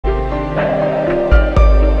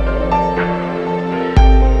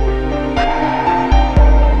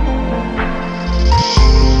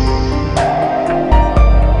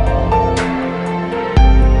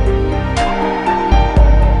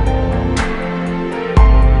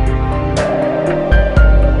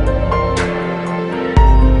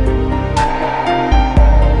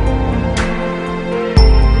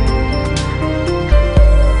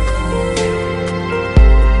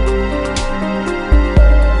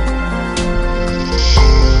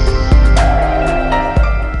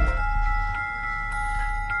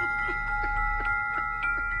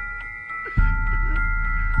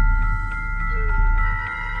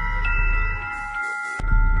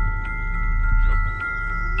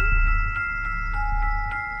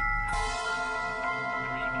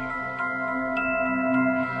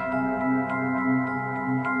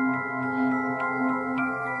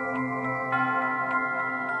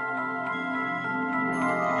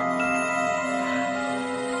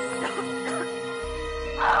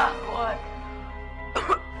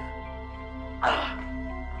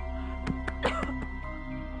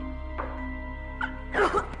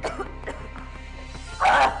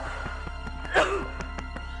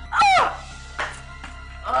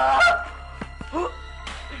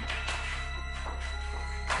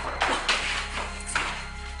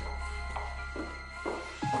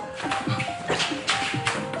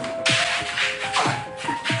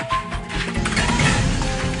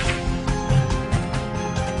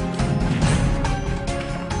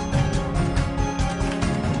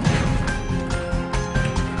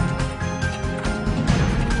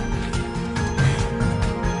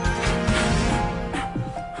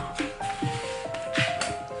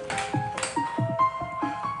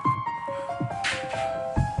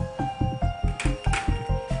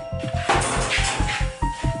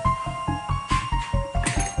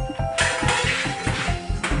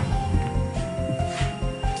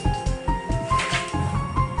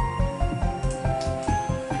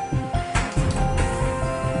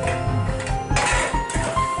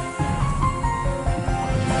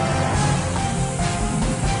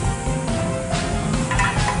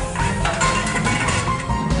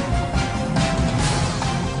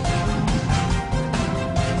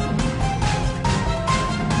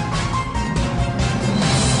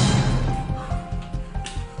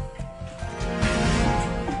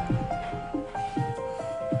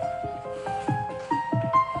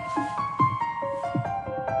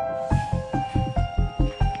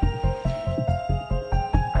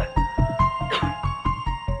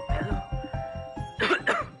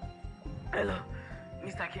Hello,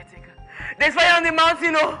 Mr. Caretaker. There's fire on the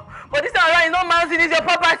mountain, oh. But this time around, it's not mountain, it's your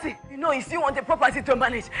property. You know, if you want a property to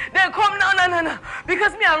manage, then come now, no.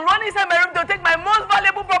 Because me, I'm running inside my room to take my most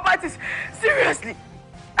valuable properties. Seriously.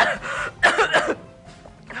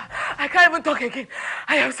 I can't even talk again.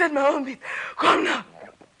 I have said my own bit. Come now.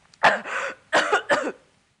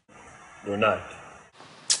 Ronald.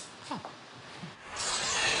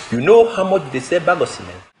 You know how much they sell bag of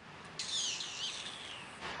cement?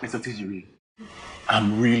 Mr. Tijiri,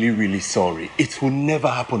 I'm really sorry. It will never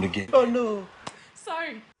happen again. Oh no.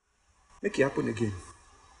 Sorry. Make it happen again.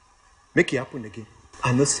 Make it happen again.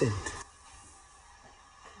 I'm not sent.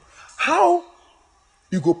 How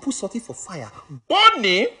you go put something for fire, burn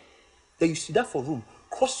it, then you sit down for room,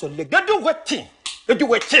 cross your leg. They do waiting. They do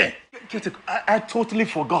waiting. I totally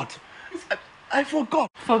forgot. I forgot.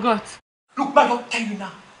 Forgot. Look, man, I'll tell you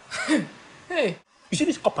now. Hey. You see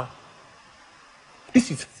this copper? This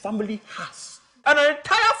is family house. And an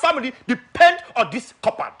entire family depend on this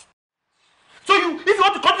copper. So if you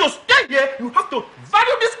want to continue to stay here, you have to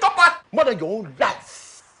value this copper more than your own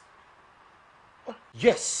life.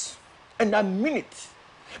 Yes, and I mean it.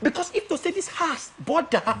 Because if to say this house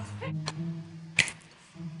border,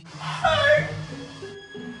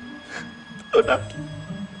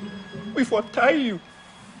 we for tie you.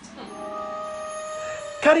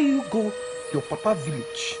 Carry you go your papa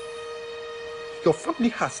village. Your family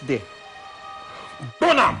house there.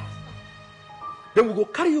 Burn am. Then we go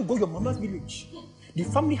carry you go your mama's village. The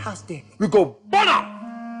family house there. We go burn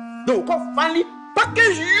am. Then we go finally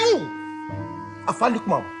package you. I finally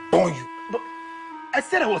come and burn you. But I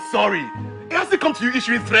said I was sorry. It has to come to you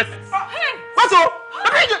issuing threats. Hey! What's up?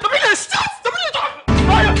 Stop!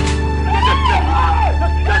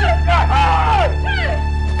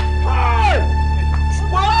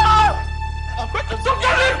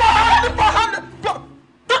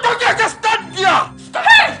 Just stand there!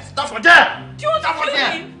 Hey! Stop for there! Do you want to kill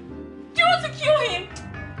him? Do you want to kill him?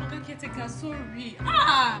 Oga Caretaker, sorry.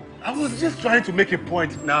 I was just trying to make a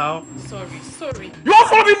point now. Sorry. You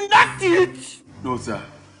also be knocked it! No, sir.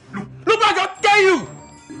 Look, I don't tell you!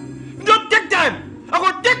 You don't take them! I'm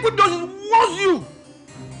gonna take with those who wants you!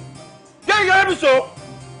 Yeah, you hear me so?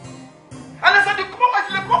 And I said, you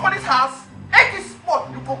come over this house, 80 spot,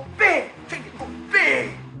 you go pay! You go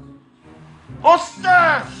pay!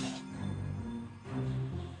 Upstairs!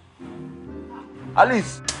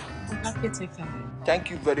 Alice! Oga Caretaker. Thank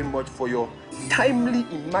you very much for your timely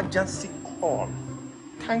emergency call.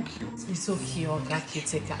 Thank you. It's okay, Oga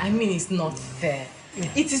Caretaker. I mean, it's not fair.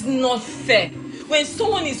 It is not fair. When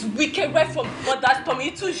someone is wicked right from mother's tummy,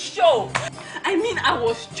 it will show. I mean, I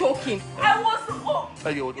was choking. I was...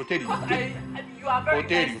 You are very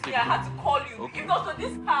nice. I had to call you. Okay. If not to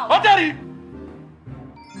this house. Oteri!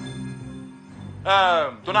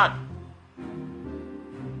 Donald!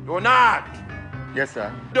 Yes,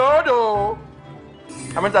 sir. Dodo!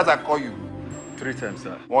 How many times I call you? 3 times,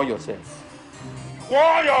 sir. Warn yourself.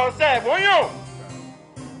 Warn yourself, won't you?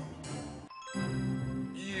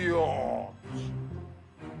 Yo.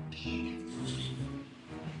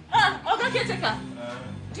 Oga Caretaker.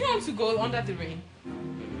 Do you want to go under the rain?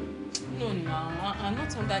 No, I'm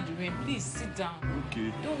not under the rain. Please sit down.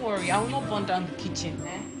 Okay. Don't worry, I will not burn down the kitchen.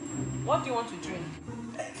 What do you want to drink?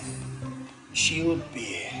 She'll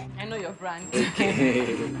be. I know your brand.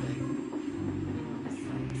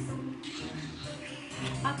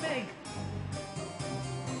 I beg.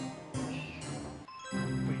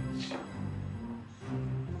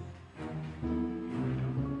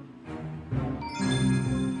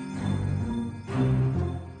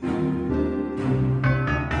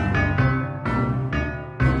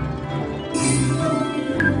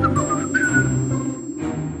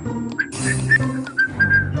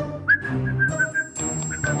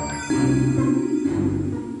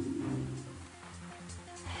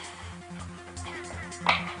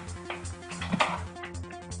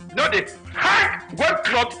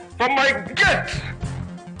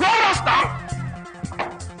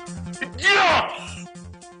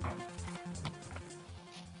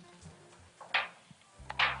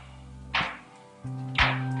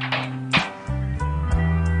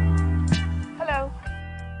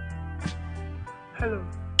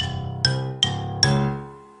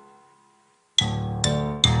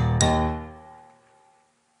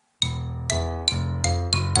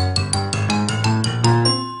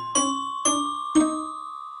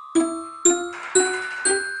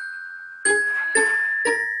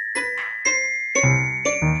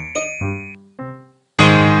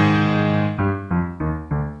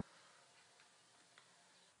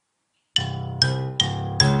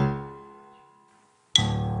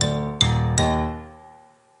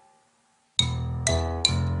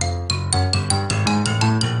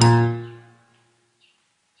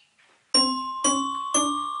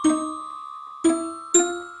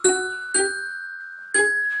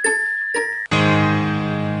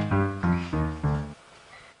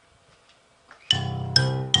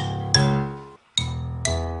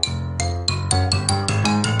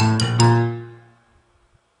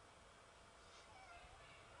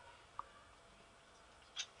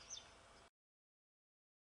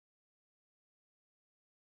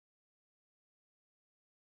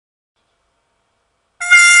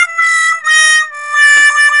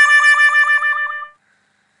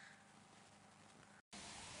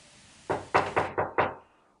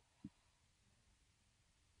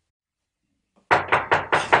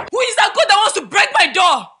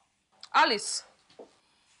 door! Alice,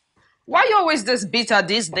 why are you always this bitter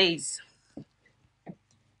these days?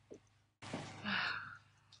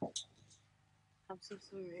 I'm so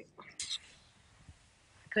sorry.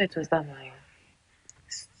 I thought it was that my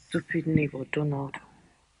stupid neighbor, Donald.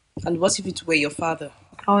 And what if it were your father?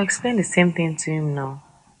 I'll explain the same thing to him now.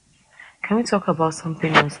 Can we talk about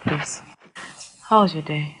something else, please? How was your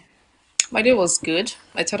day? My day was good.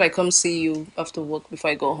 I thought I'd come see you after work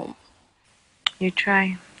before I go home. You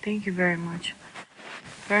try. Thank you very much.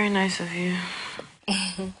 Very nice of you.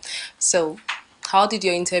 So, how did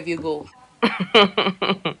your interview go?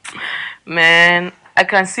 Man, I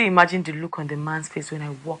can imagine the look on the man's face when I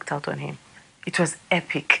walked out on him. It was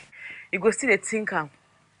epic. You go see the thinker.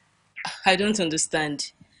 I don't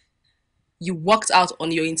understand. You walked out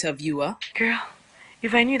on your interviewer? Girl,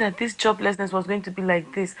 if I knew that this joblessness was going to be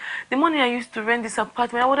like this, the money I used to rent this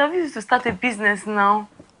apartment, I would have used to start a business now.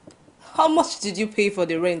 How much did you pay for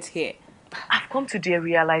the rent here? I've come to the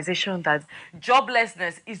realization that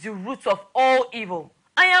joblessness is the root of all evil.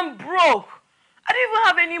 I am broke. I don't even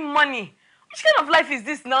have any money. Which kind of life is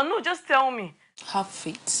this now? No, just tell me. Have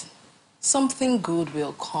faith. Something good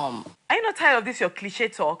will come. Are you not tired of this, your cliche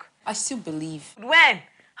talk? I still believe. When?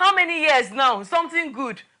 How many years now? Something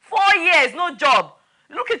good. 4 years, no job.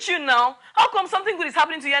 Look at you now. How come something good is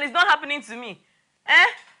happening to you and it's not happening to me? Eh?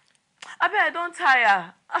 I bet I don't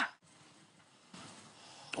tire.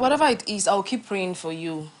 Whatever it is, I'll keep praying for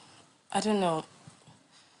you. I don't know.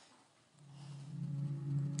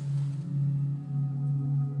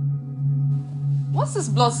 What's this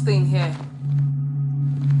blood stain here?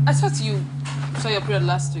 I thought you saw your period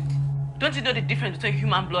last week. Don't you know the difference between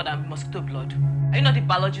human blood and mosquito blood? Are you not a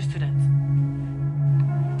biology student?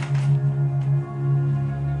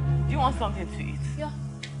 Do you want something to eat? Yeah.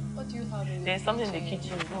 What do you have in There's something in the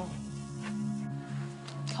kitchen. Go.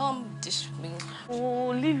 Come dish me. Oh,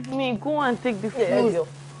 leave me. Go and take the food.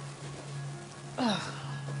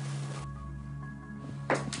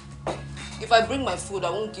 If I bring my food, I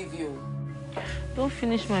won't give you. Don't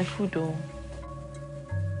finish my food, though.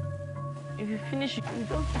 If you finish it, you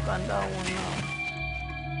don't cook on that one now.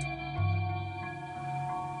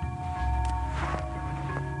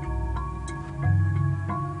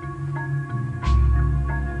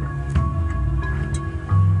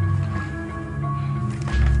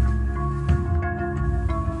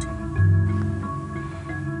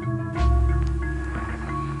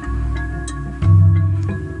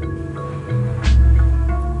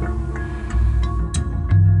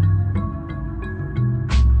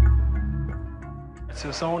 So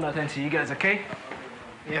someone attend to you guys, okay?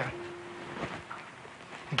 Yeah.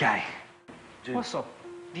 Guy, what's up?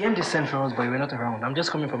 The MD sent for us, but we're not around. I'm just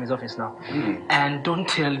coming from his office now. And don't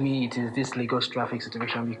tell me it is this Lagos traffic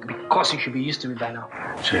situation because you should be used to it by now.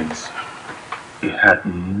 James, it had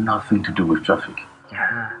nothing to do with traffic.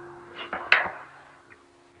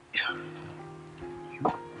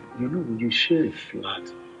 You know, when you share a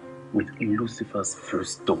flat with Lucifer's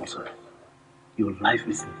first daughter, your life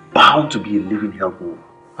is bound to be a living hellhole.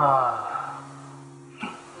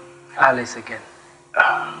 Alice again.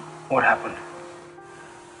 What happened?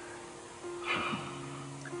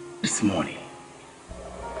 This morning,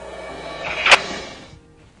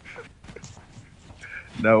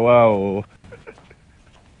 Now, wow.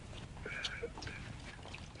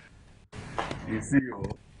 You see,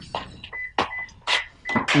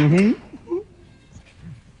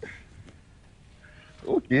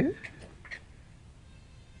 Okay.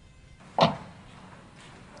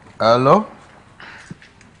 Hello?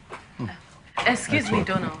 Excuse me,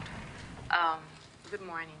 Donald. Good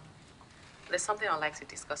morning. There's something I'd like to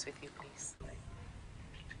discuss with you, please.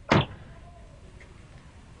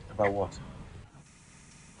 About what?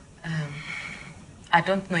 I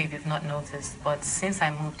don't know if you've not noticed, but since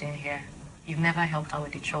I moved in here, you've never helped out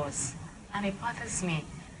with the chores. And it bothers me.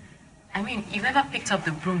 I mean, you've never picked up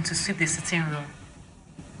the broom to sweep the sitting room,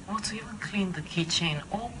 or to even clean the kitchen,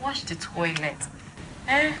 or wash the toilet.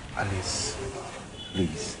 Eh? Alice,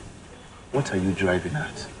 please, what are you driving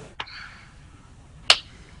at?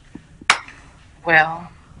 Well,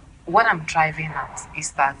 what I'm driving at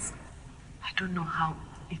is that I don't know how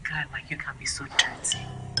a guy like you can be so dirty.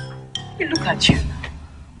 You look at you now.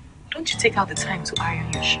 Don't you take out the time to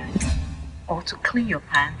iron your shirt or to clean your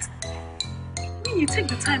pants? I mean, you take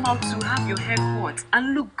the time out to have your hair cut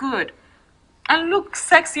and look good and look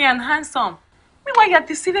sexy and handsome. Meanwhile, you're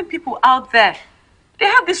deceiving people out there. They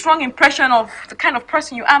have this wrong impression of the kind of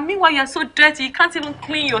person you are. Meanwhile, you're so dirty, you can't even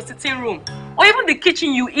clean your sitting room or even the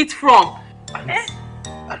kitchen you eat from.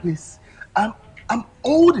 Alice, I'm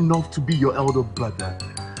old enough to be your elder brother.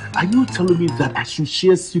 Are you telling me that I should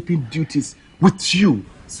share sweeping duties With you,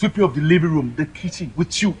 sweeping up the living room, the kitchen,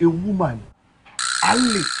 with you, a woman.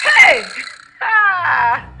 Alice. Hey!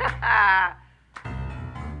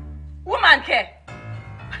 Woman care.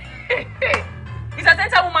 It's a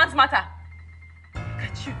center woman's matter. Look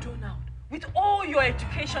at you, Donald. With all your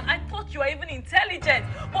education, I thought you were even intelligent.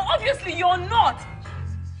 But obviously you're not.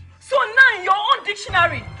 So now in your own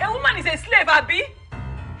dictionary, a woman is a slave, Abby.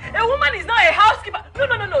 A woman is not a housekeeper.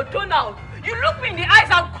 No, Donald. You look me in the eyes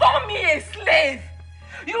and call me a slave.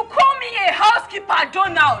 You call me a housekeeper,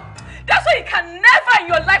 Donald. That's why you can never in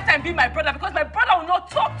your lifetime be my brother, because my brother will not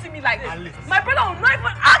talk to me like this. Alice. My brother will not even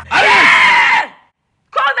ask. Alice! Yeah!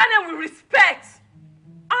 Call that name with respect.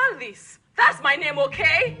 Alice. That's my name,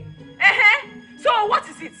 okay? So what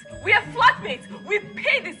is it? We are flatmates. We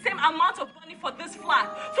pay the same amount of money for this flat.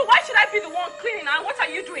 So why should I be the one cleaning, and what are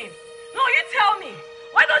you doing? No, you tell me.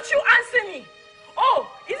 Why don't you answer me? Oh,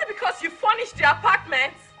 is it because you furnished the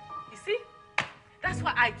apartment? You see? That's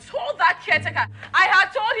why I told that caretaker. I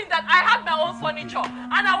had told him that I had my own furniture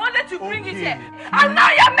and I wanted to bring it here. And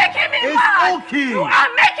now you're making me mad. Okay. You are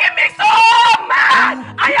making me so mad.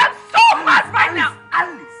 I am so mad right now.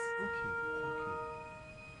 Alice. Okay.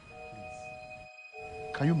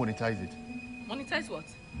 Please. Can you monetize it? Monetize what?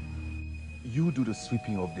 You do the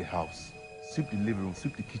sweeping of the house. Sweep the living room,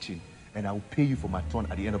 sweep the kitchen, and I will pay you for my turn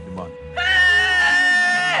at the end of the month.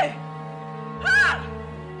 Hey!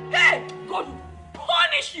 Hey! God will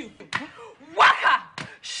punish you! Waka!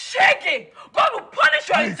 Shaggy! God will punish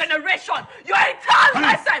your generation! Your entire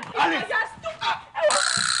lifetime! Alice! You are stupid!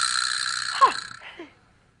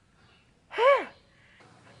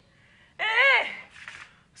 Hey!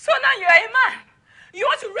 So now you are a man! You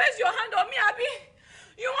want to raise your hand on me, Abby?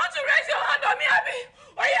 You want to raise your hand on me, Abby?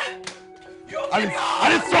 Oh yeah! You Alice!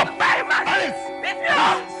 Alice, stop! Alice! Beat me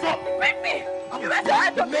up! Stop! Beat me! You raise your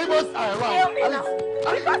hand The on me! neighbors are Tell around. me now!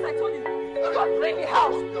 Because I told you, you got to clean the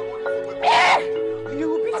house! Eh! You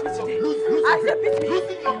will beat me today! I said beat me!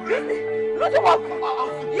 Beat me! Lose your walk!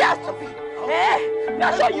 Yes, stupid! Eh! You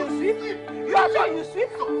are sure you sweep? You are sure you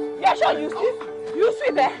sweep? You are sure you sweep? You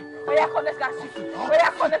sweep, eh? Oh yeah, come, let's go and sweep. Oh yeah,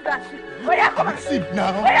 come, let's go and sweep. Oh yeah, come and sweep.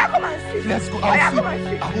 now. Oh yeah, come and sweep. Let's go, Oh yeah, I'll come and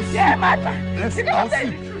sweep. sweep. I will Yeah, sweep. man. Let's Because I'll I'm telling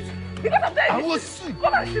sweep. the truth. Because I'm telling I the will truth. sweep.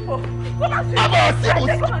 Come and sweep, oh. Come and sweep. I'm a I said,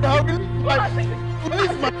 come and now. sweep. Come and sweep.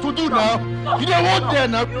 This is my to do now. You don't want there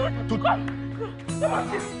now. To Come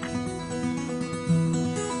and sweep.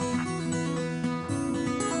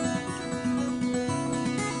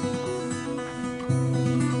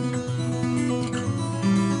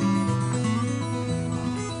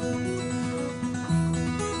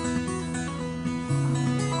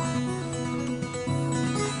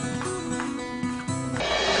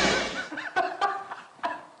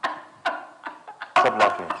 Stop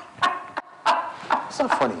laughing. It's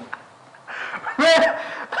not funny. Man,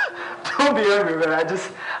 don't be angry, man. I just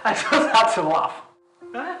had to laugh.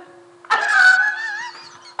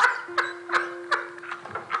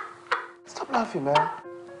 Stop laughing, man.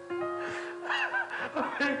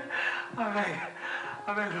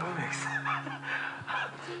 I beg, Lumix.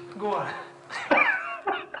 Go on.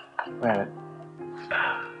 Right.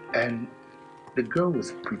 And the girl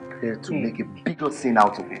was prepared to make a bigger scene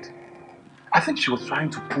out of it. I think she was trying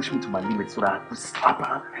to push me to my limit so that I could slap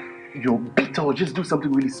her, beat her or just do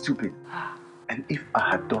something really stupid. And if I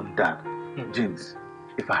had done that, James,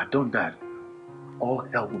 if I had done that, all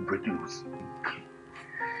hell would break loose.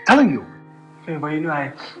 Telling you. Yeah, but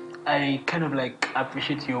I kind of like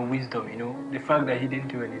appreciate your wisdom, the fact that he didn't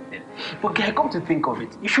do anything. But I come to think of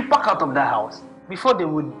it, you should back out of that house before they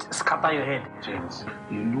would scatter your head. James,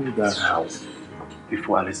 you know that house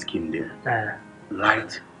before Alice came there.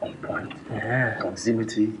 Light on point,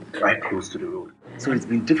 proximity right close to the road. So it's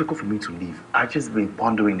been difficult for me to leave. I've just been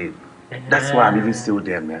pondering it. That's why I'm even still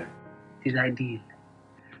there, man. It's ideal.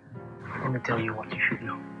 Let me tell you what you should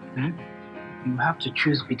know. You have to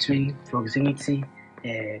choose between proximity,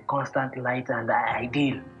 constant light, and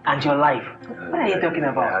ideal, and your life. What are you talking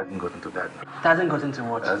about? I haven't gotten to that. It hasn't gotten to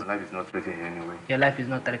what? Life is not threatened anyway. Your life is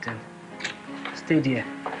not threatened. Stay there.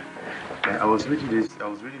 I was reading this.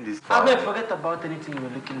 Abel, forget about anything you were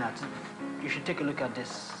looking at. You should take a look at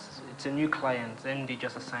this. It's a new client, and they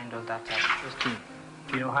just assigned us that task. Just to,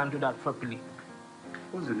 handle that properly.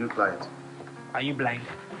 Who's the new client? Are you blind?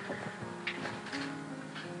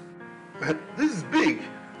 This is big.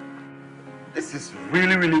 This is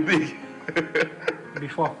really, really big.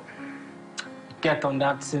 Before, get on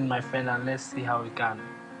that scene, my friend, and let's see how we can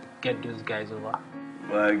get those guys over.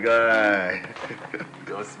 My guy.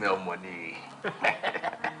 Don't smell money.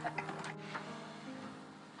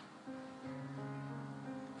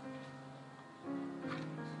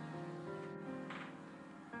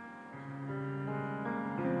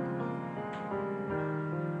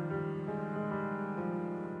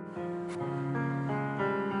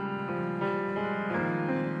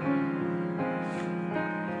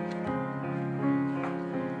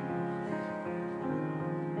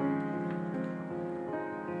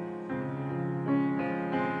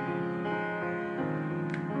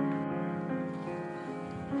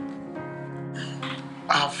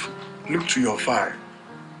 look to your file.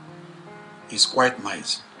 It's quite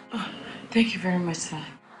nice. Oh, thank you very much, sir.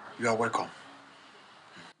 You are welcome.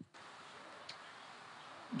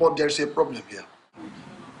 But there's a problem here. Oh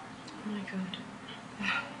my God.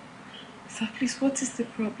 Sir, please, what is the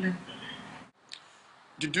problem?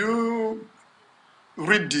 Did you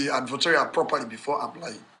read the advertorial properly before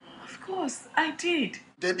applying? Of course, I did.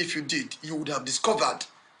 Then if you did, you would have discovered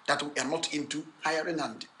that we are not into hiring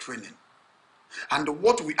and training. And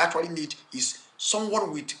what we actually need is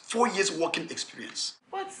someone with 4 years working experience.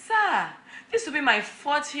 But sir, this will be my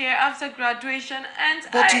 4th year after graduation and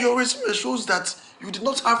But your resume shows that you did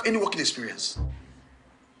not have any working experience.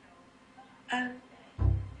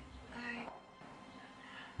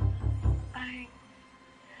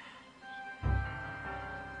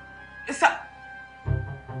 Sir,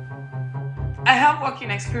 I have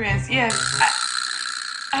working experience, yes.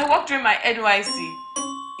 I worked during my NYC.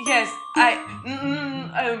 Yes,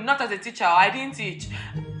 not as a teacher, I didn't teach.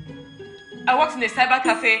 I worked in a cyber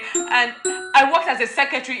cafe and I worked as a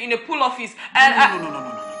secretary in a pool office and No.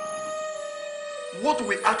 What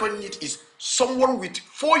we actually need is someone with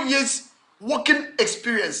 4 years working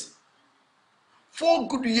experience. 4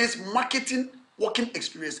 good years marketing working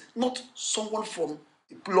experience, not someone from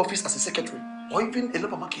a pool office as a secretary or even a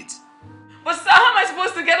labor market. But sir, how am I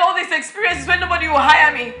supposed to get all these experiences when nobody will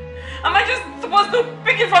hire me? Am I just supposed to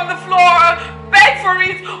pick it from the floor, beg for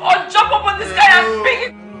it, or jump up on the sky and pick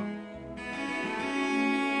it?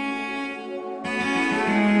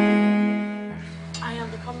 I am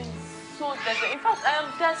becoming so desperate. In fact, I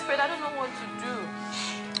am desperate. I don't know what to do.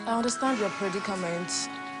 I understand your predicament,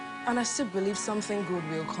 and I still believe something good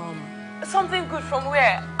will come. Something good from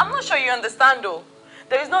where? I'm not sure you understand though.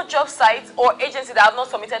 There is no job site or agency that have not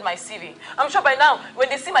submitted my CV. I'm sure by now, when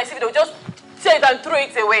they see my CV, they'll just tear it and throw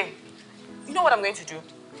it away. You know what I'm going to do?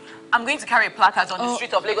 I'm going to carry a placard on the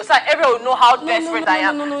street of Lagos so everyone will know how desperate I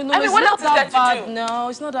am. No, I mean, what else is there to do? No,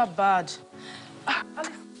 it's not that bad. Alex,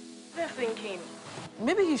 they're thinking.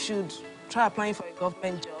 Maybe you should try applying for a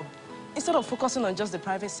government job instead of focusing on just the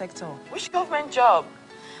private sector. Which government job?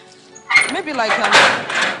 Maybe like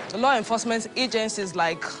law enforcement agencies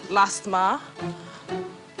like LASTMA,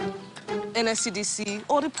 NSCDC,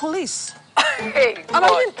 or the police. Hey, and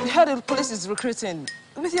I even heard the police is recruiting.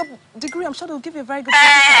 With your degree, I'm sure they'll give you a very good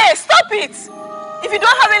Hey, stop it! If you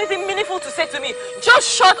don't have anything meaningful to say to me, just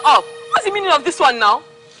shut up. What's the meaning of this one now?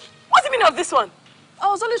 What's the meaning of this one? I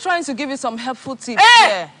was only trying to give you some helpful tips.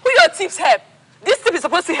 Hey, who your tips help? This tip is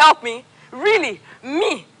supposed to help me? Really?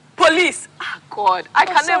 Me? Police? Ah, God, I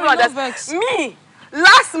can never understand. Me?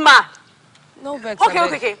 LASTMA? No vex.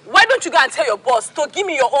 Okay. Why don't you go and tell your boss to give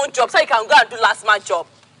me your own job so you can go and do LASTMA job?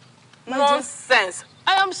 Nonsense.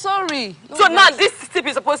 I am sorry. So now this tip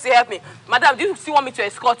is supposed to help me. Madam, do you still want me to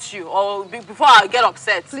escort you or before I get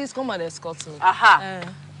upset? Please come and escort me. Aha.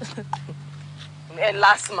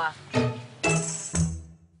 LASTMA.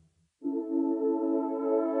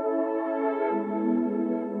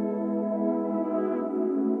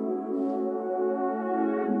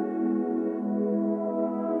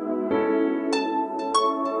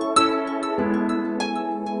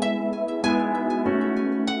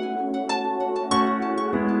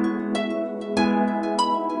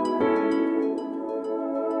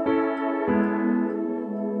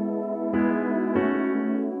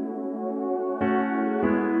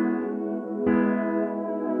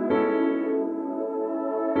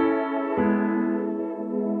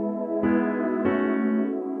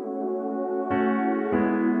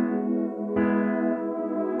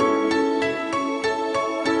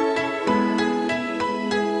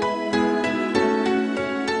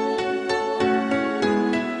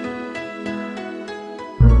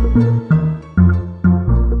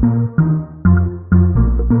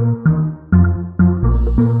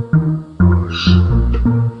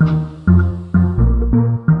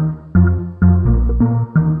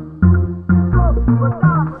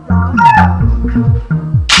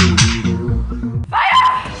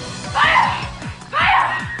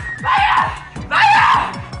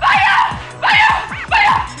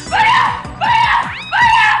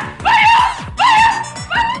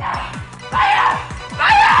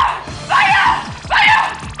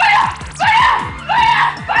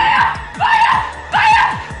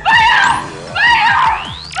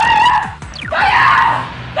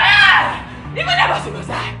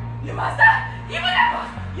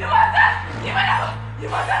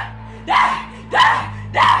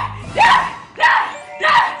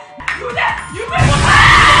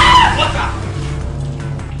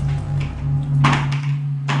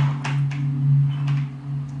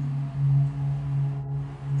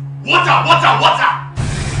 Water!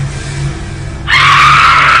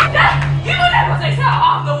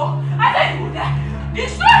 Even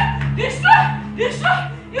if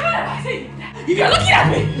I say if you're looking at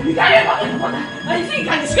me, you can't hear my mother. And you say you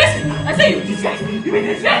can disgrace me. I say you disgrace me. You will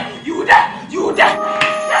disgrace. You will die. You will die.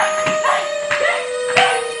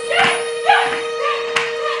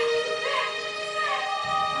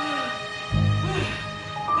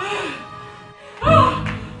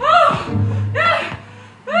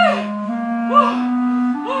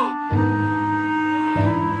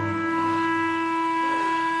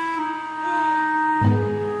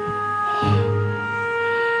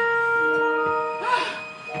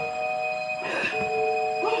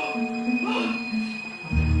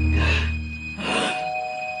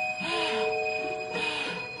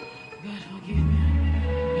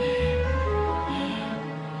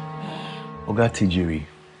 Oga Tijiri,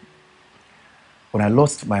 when I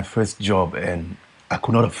lost my first job and I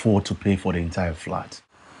could not afford to pay for the entire flat,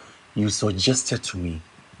 you suggested to me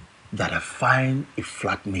that I find a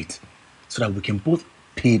flatmate so that we can both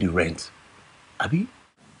pay the rent. Abi?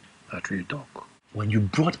 That real talk. When you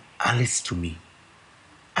brought Alice to me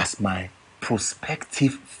as my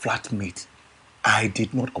prospective flatmate, I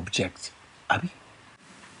did not object. Abi?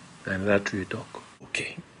 And that real talk.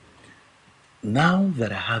 Okay. Now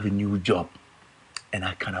that I have a new job and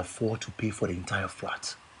I can afford to pay for the entire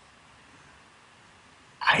flat,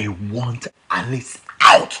 I want Alice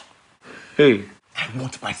out. Hey. I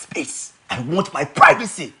want my space. I want my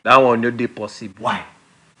privacy. That one no dey possible. Why?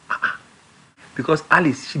 Because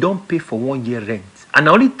Alice, she don't pay for 1 year rent. And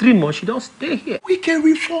only 3 months she don't stay here. We can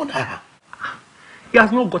refund her. He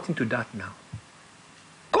has not gotten to that now.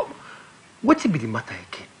 Come, what will be the matter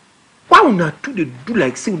again? Why una two they do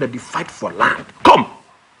like say una dey fight for land? Come!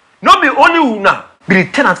 Not be only una be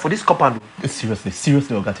the tenant for this compound. Seriously,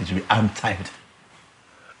 Oga Tijiri, I'm tired.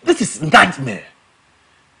 This is nightmare.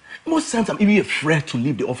 Most times I'm even afraid to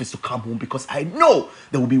leave the office to come home because I know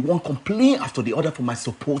there will be one complaint after the other for my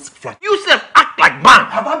supposed flat. You self act like man.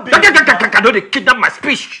 Have I been? Don't they kidnap my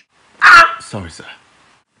speech? Sorry, sir.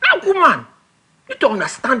 Now, woman, you don't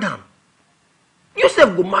understand them. You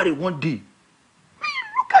self go marry one day.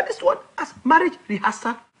 Look at this one as marriage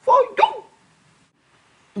rehearsal for you.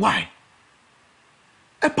 Why?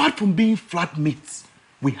 Apart from being flatmates,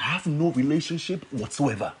 we have no relationship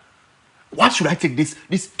whatsoever. Why should I take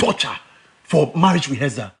this torture for marriage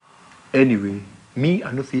rehearsal? Anyway, me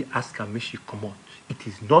and Nofi ask her make she come out. It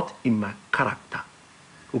is not in my character.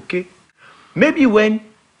 Okay? Maybe when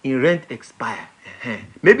in rent expire.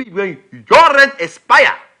 Maybe when your rent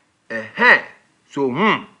expire. So,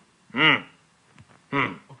 Oga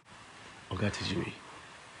Tijiri,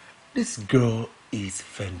 this girl is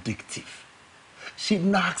vindictive. She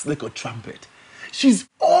knocks like a trumpet. She's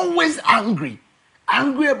always angry.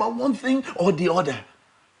 Angry about one thing or the other.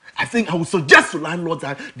 I think I would suggest to landlords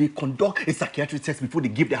that they conduct a psychiatric test before they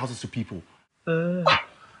give their houses to people.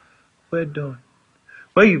 Well done.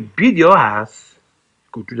 When you build your house,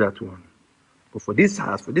 go do that one. But for this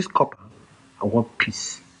house, for this couple, I want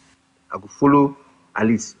peace. I will follow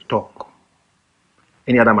Alice talk.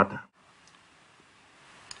 Any other matter?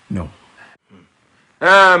 No.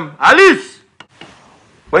 Alice!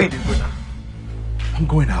 Where you go now? I'm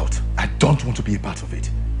going out. I don't want to be a part of it.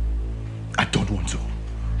 I don't want to.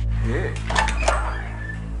 Yeah.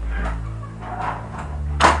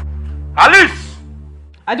 Alice!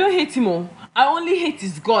 I don't hate him all. I only hate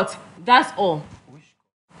his gut. That's all.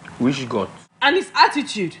 Which gut? And his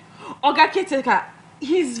attitude. Oga Keteka,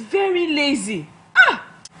 he's very lazy.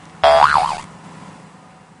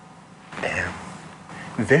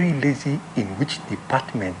 Very lazy in which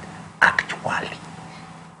department actually?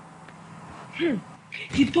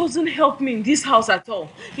 He doesn't help me in this house at all.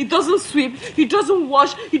 He doesn't sweep, he doesn't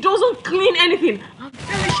wash, he doesn't clean anything. I'm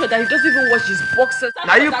very sure that he doesn't even wash his boxers.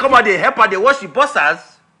 Now you come out, they help her, they wash the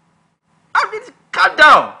boxers. I mean, calm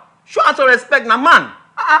down. Show us some respect, now man.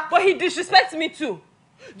 But he disrespects me too.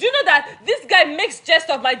 Do you know that this guy makes jest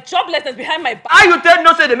of my joblessness behind my back? How you tell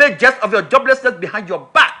no say they make jest of your joblessness behind your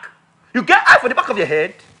back? You get eye for the back of your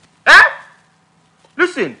head?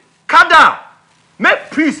 Listen, calm down.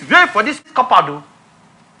 Make peace reign for this couple, though.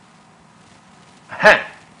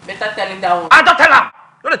 Better tell him that one. I don't tell him.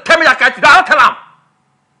 Don't tell me that kind of thing. I don't tell him.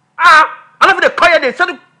 I love the choir. They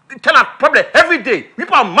send tell him problem every day.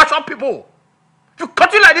 People are much on people. If you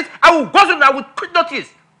continue like this, I will go soon. I will quit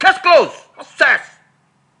notice. Case closed. What's sense?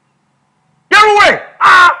 Get away.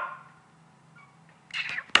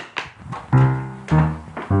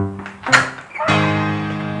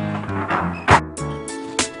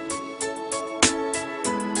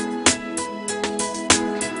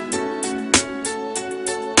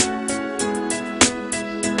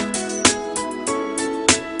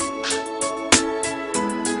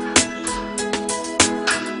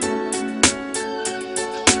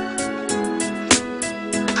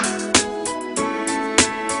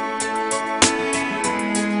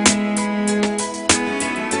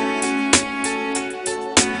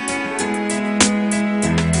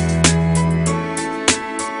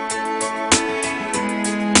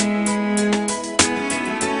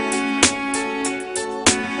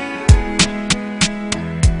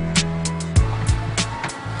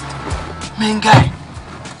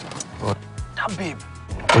 That babe.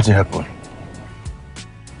 What happened?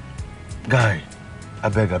 Guy, I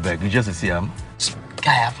beg, you just see him.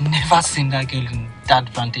 Guy, I've never seen that girl in that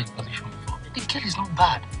vantage position before. The girl is not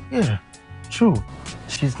bad. Yeah, true.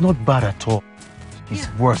 She's not bad at all. She's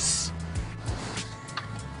worse.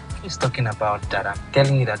 He's talking about that. I'm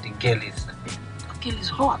telling you that the girl is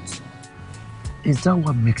hot. Is that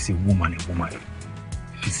what makes a woman a woman?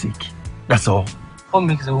 Physique. That's all. What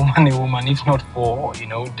makes a woman if not for,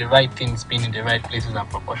 the right things being in the right places and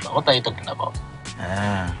proportion? What are you talking about?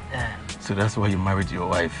 Yeah. So that's why you married your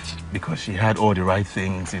wife, because she had all the right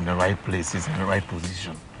things in the right places, in the right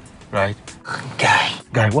position, right?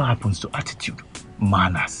 Guy, what happens to attitude,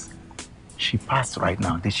 manners? She passed right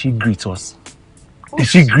now. Did she greet us? Did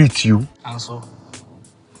she greet you? And so,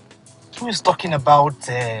 Kim is talking about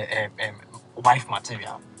wife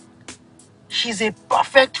material. She's a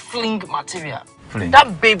perfect fling material. Fling?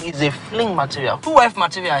 That babe is a fling material. Who wife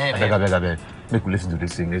material here? I beg. Make we listen to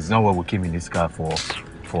this thing. It's not what we came in this car for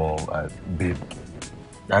babe.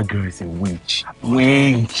 That girl is a witch.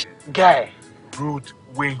 Wench. Guy. Rude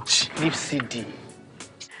wench. Leave CD.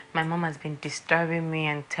 My mom has been disturbing me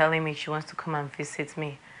and telling me she wants to come and visit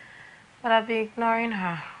me. But I've been ignoring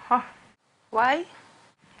her. Huh. Why?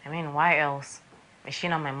 I mean, why else? Is she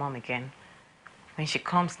not my mom again? When she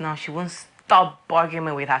comes now, she won't stop bugging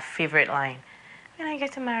me with her favorite line. When I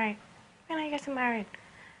get married? When I get married?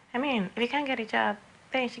 I mean, if you can't get a job,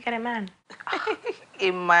 then you should get a man.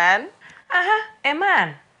 A man? A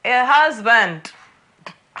man. A husband.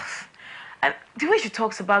 And the way she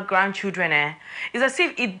talks about grandchildren, is as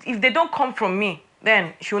if they don't come from me,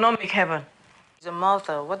 then she will not make heaven. She's a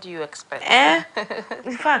mother. What do you expect?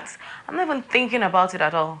 In fact, I'm not even thinking about it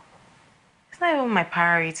at all. It's not even my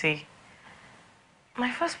priority.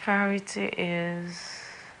 My first priority is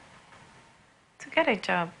to get a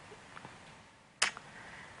job.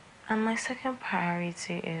 And my second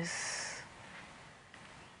priority is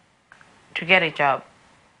to get a job.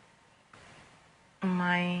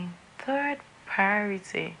 My third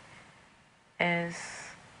priority is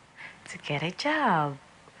to get a job.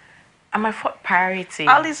 And my fourth priority...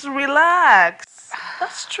 Alice, relax.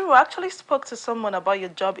 That's true. I actually spoke to someone about your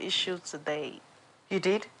job issue today. You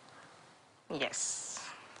did? Yes.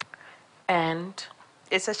 And?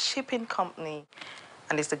 It's a shipping company,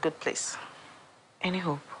 and it's a good place. Any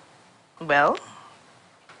hope? Well,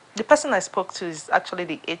 the person I spoke to is actually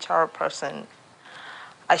the HR person.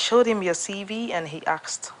 I showed him your CV, and he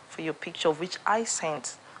asked for your picture, which I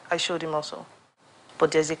sent. I showed him also.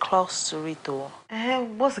 But there's a clause to it, though.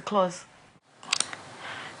 What's the clause?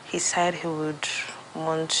 He said he would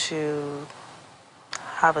want to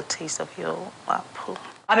have a taste of your apple.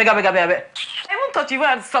 I beg. I even thought you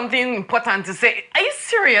had something important to say. Are you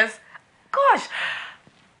serious? Gosh.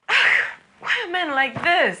 Why are men like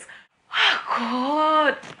this? Oh,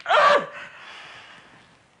 God. Ugh.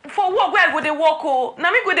 For work, where go they walk? Oh,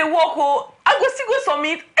 now me go they walk. Oh, I go still go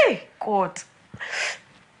submit. Hey, God.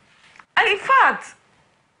 And in fact,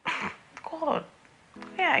 God,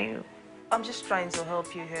 where are you? I'm just trying to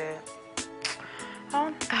help you here.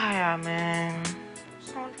 I'm tired, man.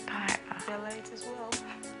 I'm tired. You're late as well.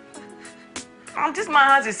 This man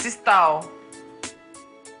has a sister. So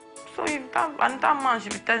if that man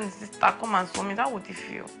should be telling his sister, come and show me, that would he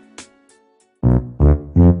feel?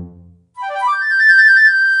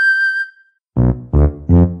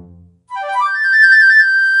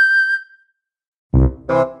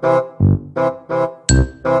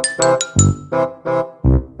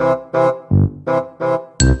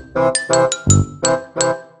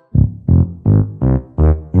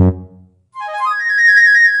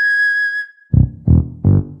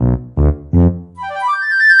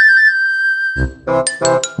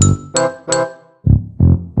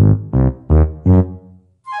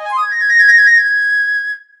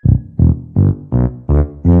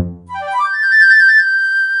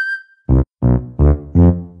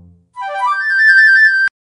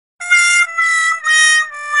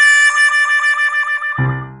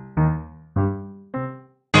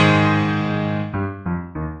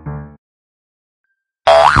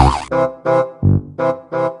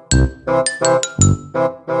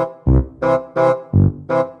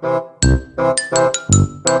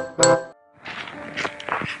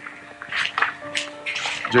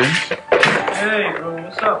 James? Hey, bro,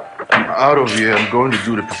 what's up? I'm out of here. I'm going to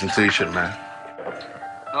do the presentation, man.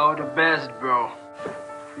 Oh, the best, bro.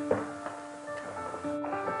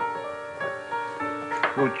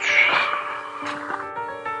 Coach.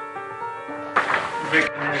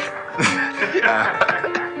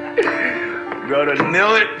 Gotta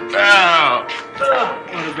nail it down.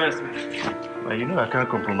 Oh, the best, man. Well, you know I can't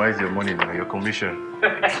compromise your money now, your commission.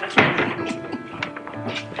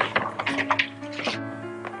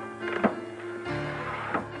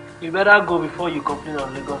 You better go before you complain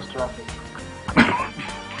on Lagos traffic.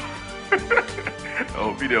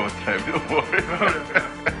 I'll be there on time, don't worry.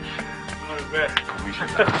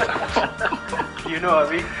 You know,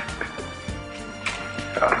 Abi.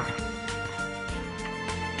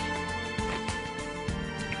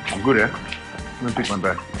 I'm good, eh? Let me pick my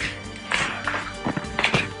bag.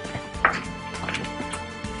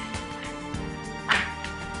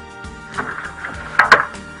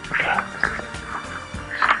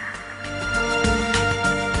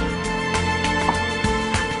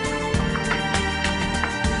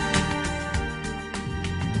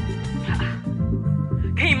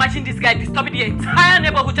 This guy disturbing the entire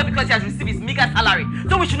neighborhood just because he has received his meager salary.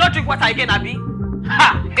 So we should not drink water again, Abi?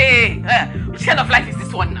 Ha! Hey! Which kind of life is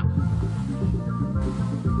this one now?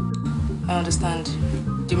 I understand.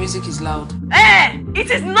 The music is loud.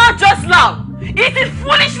 It is not just loud. It is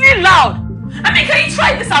foolishly loud. I mean, can you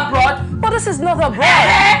try this abroad? But this is not abroad.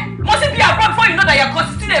 Must it be abroad before you know that you're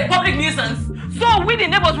constituting a public nuisance? So we the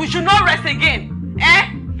neighbors, we should not rest again.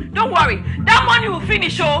 Don't worry. That money will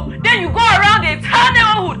finish, then you go around the entire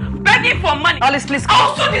neighborhood begging for money. Alice, please. I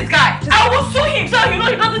will sue this guy. I will sue him so you know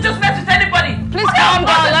he doesn't just mess with anybody. Please calm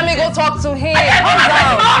down. Let me go talk to him. I can't go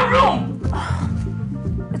to my room.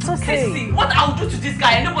 It's okay. See, what I will do to this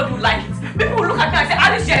guy and nobody will like it. People will look at me and say,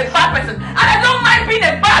 Alice, you're a bad person. And I don't mind being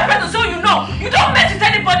a bad person so you know. You don't mess with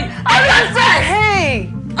anybody. Alice,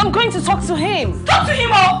 hey, I'm going to talk to him. Talk to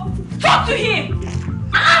him, Talk to him.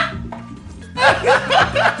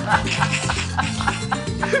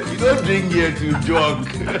 You don't drink here to joke.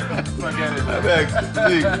 Forget it. I beg,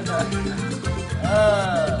 drink.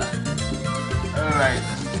 Alright.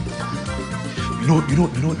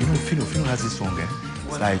 Philo has this song,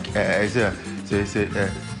 It's like it's a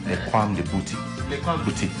Kwam the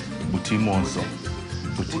booty. Booty monster.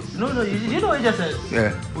 Booty. No, you know what you just said?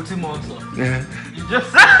 Yeah. Booty monster. Yeah. You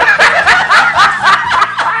just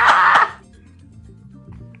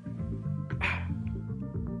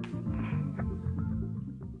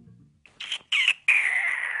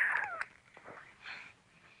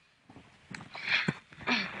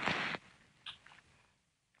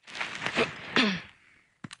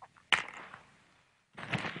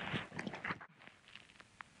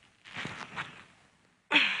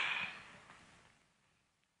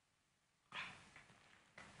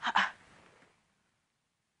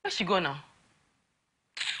Where's she go now?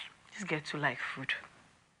 This girl too like food.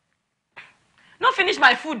 Not finish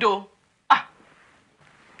my food though.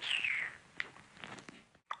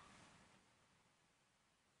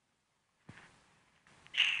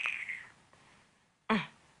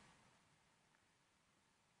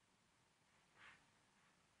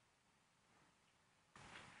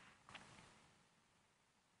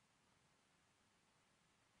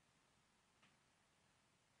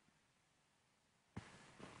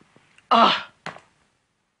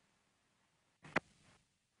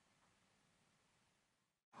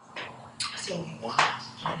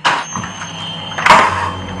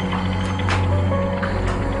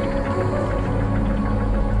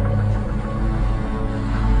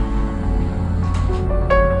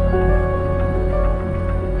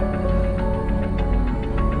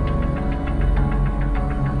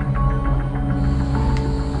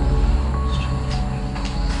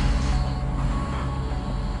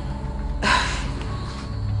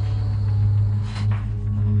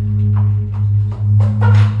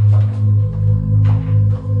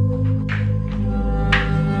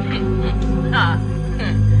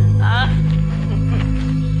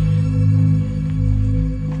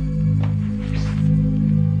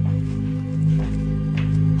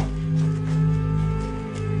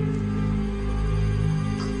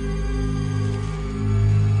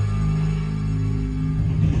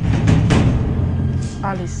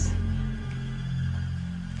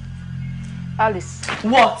 Alice.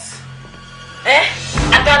 What?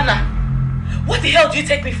 Adana, what the hell do you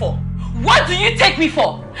take me for? What do you take me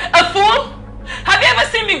for? A fool? Have you ever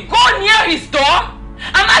seen me go near his door?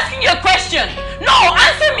 I'm asking you a question. No,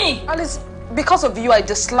 answer me. Alice, because of you, I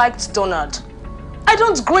disliked Donald. I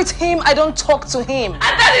don't greet him, I don't talk to him. And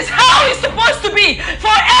that is how it's supposed to be,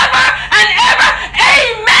 forever and ever.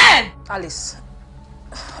 Amen. Alice,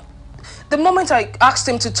 the moment I asked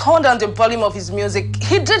him to turn down the volume of his music,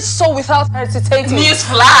 he did so without hesitating.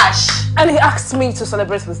 Newsflash. And he asked me to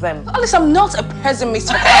celebrate with them. Alice, I'm not a pessimist.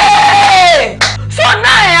 Hey! So now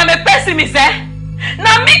I am a pessimist,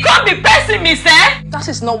 Now me can't be pessimist, That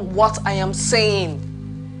is not what I am saying.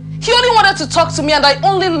 He only wanted to talk to me and I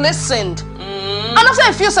only listened. And after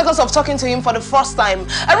a few seconds of talking to him for the first time,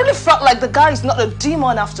 I really felt like the guy is not a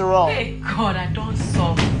demon after all. Hey God, I don't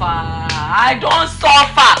suffer. I don't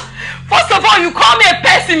suffer. First of all, you call me a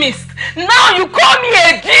pessimist. Now you call me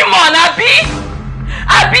a demon, Abi?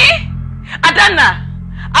 Adana,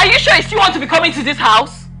 are you sure you still want to be coming to this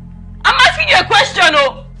house? I'm asking you a question,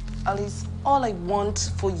 oh. Alice, all I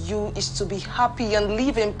want for you is to be happy and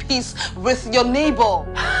live in peace with your neighbor.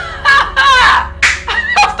 I've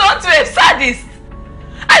turned to a sadist.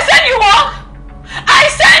 I sent you work.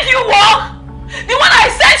 The one I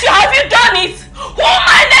sent you, have you done it? Who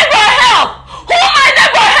my neighbor help?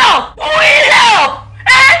 Who will help?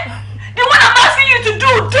 The one I'm asking you to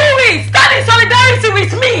do it. Stand in solidarity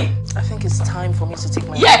with me. I think it's time for me to take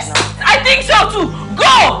my Yes, leave now. I think so too.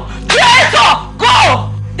 Go! Traitor! Go!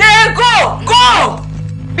 There, go!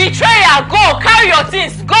 Betrayer, go! Carry your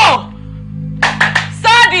things, go!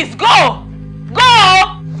 Sadist, go!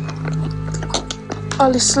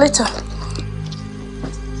 Alice, later.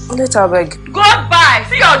 Later, I beg. Goodbye!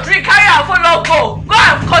 See your drink, carry and follow, go! Go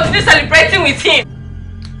and continue celebrating with him!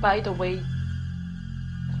 By the way,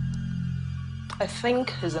 I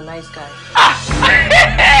think he's a nice guy.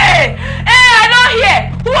 Hey, I don't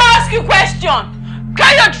hear! Who asked you question?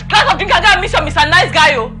 Carry your glass of drink and go and meet your Mr. Nice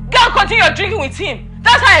Guy, oh! Go and continue your drinking with him.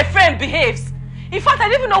 That's how a friend behaves. In fact, I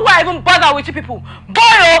don't even know why I even bother with you people. Boy,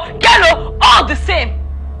 oh, girl, oh, all the same.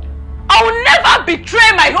 I will never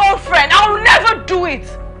betray my own friend. I will never do it.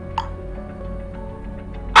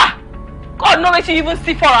 God knows what you even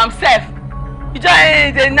see for himself. You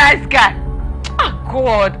just a nice guy.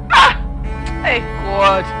 God. Hey,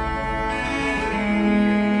 God.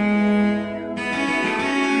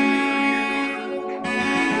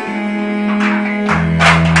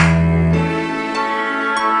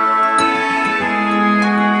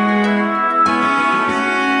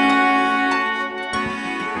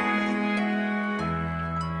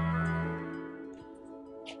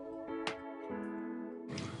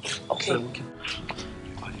 Okay.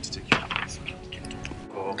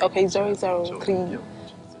 Okay, 003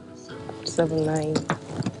 79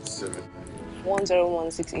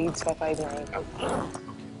 10168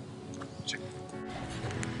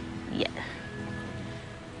 Yeah.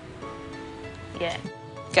 Yeah.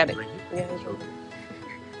 Got it. Yeah.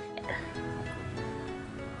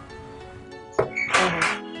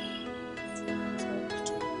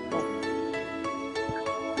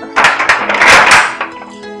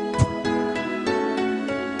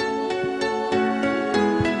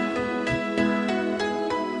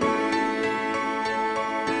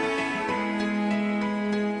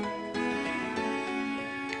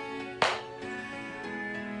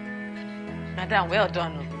 Madam, well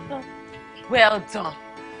done. Oh. Well done.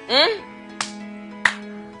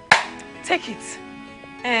 Take it.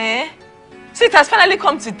 So it has finally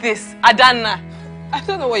come to this, Adana. I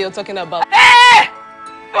don't know what you're talking about.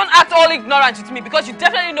 Don't act all ignorant with me because you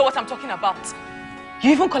definitely know what I'm talking about.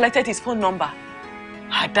 You even collected his phone number.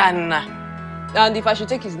 Adana. And if I should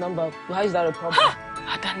take his number, how is that a problem?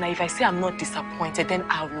 Adana, if I say I'm not disappointed, then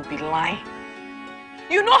I will be lying.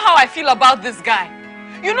 You know how I feel about this guy.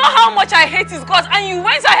 You know how much I hate his guts, and you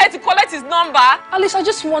went ahead to collect his number. Alice, I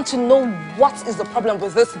just want to know what is the problem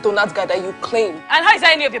with this donut guy that you claim. And how is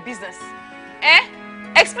that any of your business?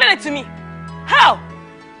 Explain it to me. How?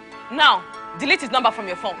 Now, delete his number from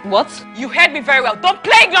your phone. What? You heard me very well. Don't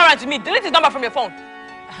play ignorant with me. Delete his number from your phone.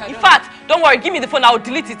 In fact, don't worry. Give me the phone. I will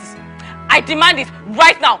delete it. I demand it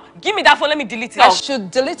right now. Give me that phone. Let me delete it. I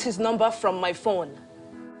should delete his number from my phone.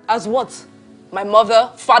 As what? My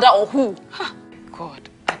mother, father, or who? God,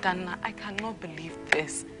 Adana, I cannot believe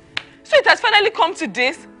this. So it has finally come to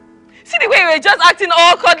this? See the way you were just acting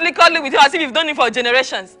all cuddly with you as if you've done it for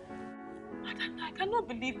generations. Adana, I cannot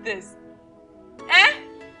believe this.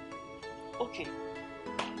 Okay.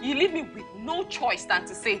 You leave me with no choice than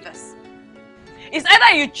to say this. It's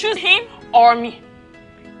either you choose him or me.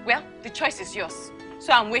 Well, the choice is yours.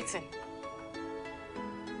 So I'm waiting.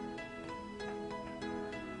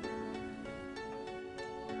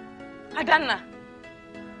 Adana.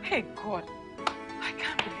 Hey God, I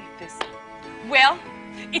can't believe this. Well,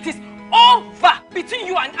 it is over between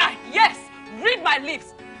you and I. Yes, read my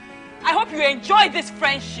lips. I hope you enjoy this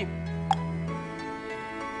friendship.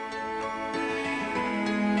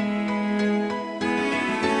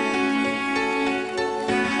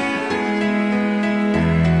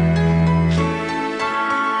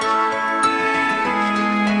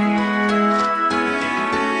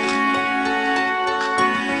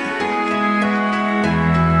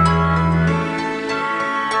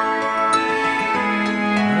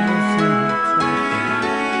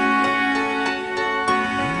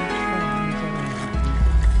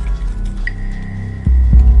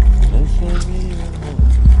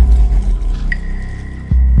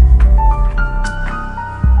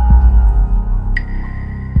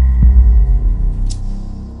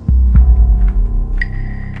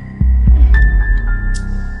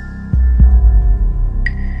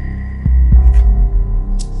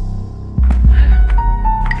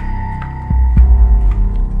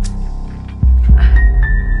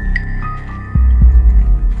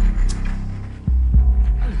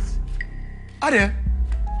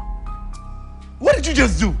 you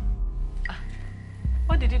just do?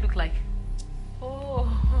 What did it look like?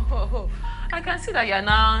 Oh, I can see that you're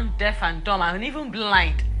now deaf and dumb and even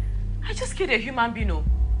blind. I just killed a human being. Oh.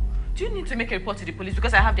 Do you need to make a report to the police?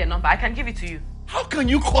 Because I have their number. I can give it to you. How can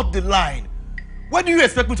you cut the line? Where do you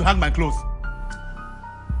expect me to hang my clothes?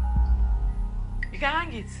 You can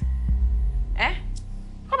hang it. Eh?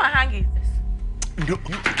 Come and hang it. No.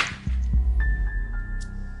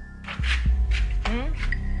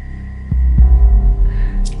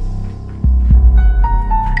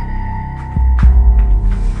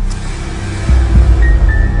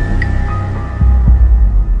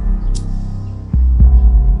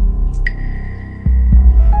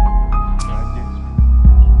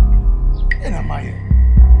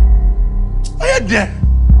 There.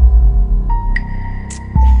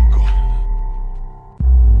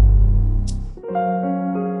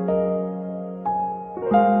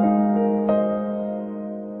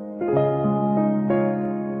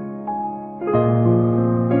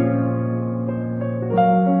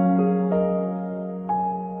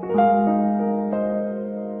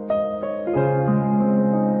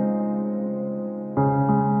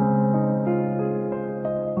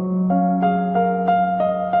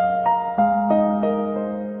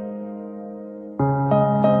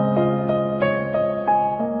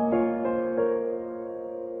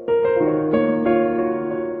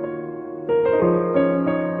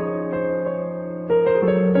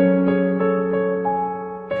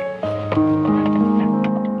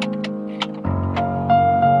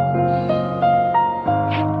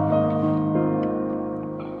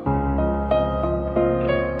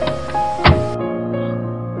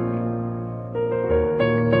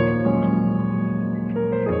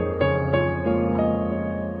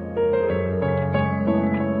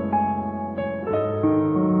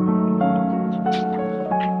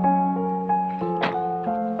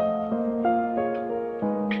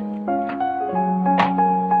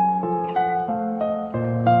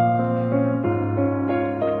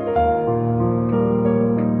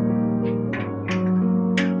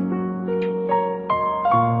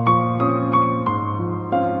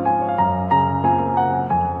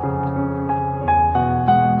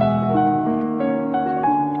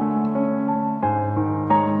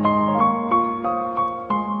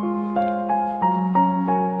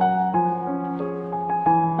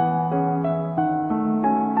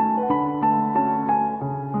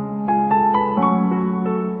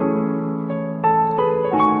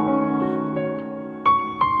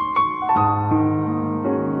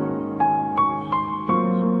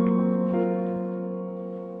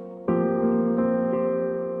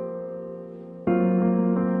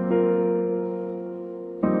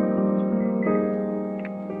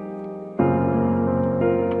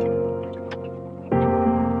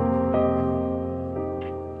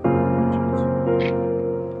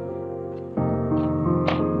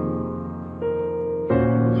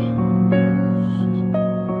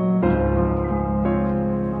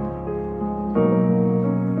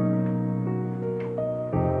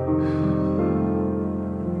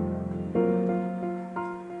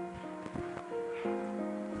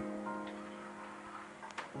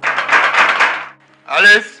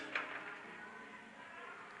 Alice?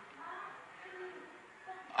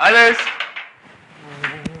 Alice?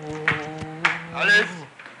 Alice?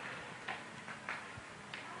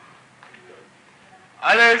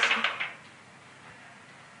 Alice?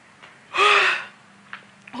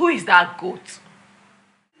 Who is that goat?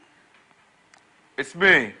 It's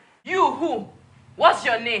me. You who? What's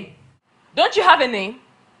your name? Don't you have a name?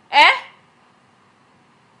 Eh?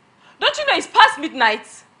 Don't you know it's past midnight?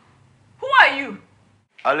 Who are you?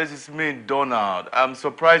 Alice, it's me, Donald. I'm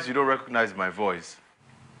surprised you don't recognize my voice.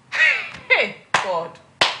 Hey, God.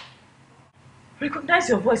 Recognize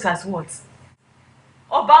your voice as what?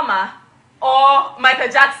 Obama or Michael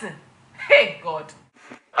Jackson? Hey, God.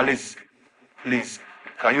 Alice, please,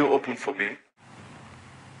 can you open for me?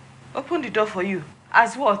 Open the door for you.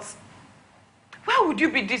 As what? Why would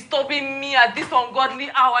you be disturbing me at this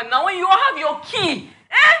ungodly hour now when you have your key?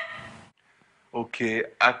 Eh? Okay,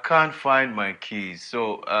 I can't find my keys,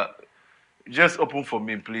 so just open for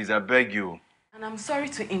me, please. I beg you. And I'm sorry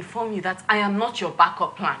to inform you that I am not your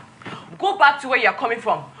backup plan. Go back to where you're coming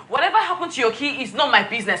from. Whatever happened to your key is not my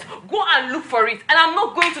business. Go and look for it. And I'm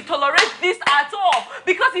not going to tolerate this at all.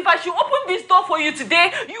 Because if I should open this door for you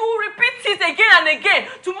today, you will repeat it again and again.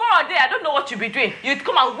 Tomorrow day, I don't know what you'll be doing. You'd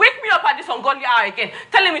come and wake me up at this ungodly hour again,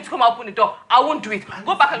 telling me to come and open the door. I won't do it.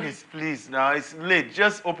 Go back and... Please, now it's late.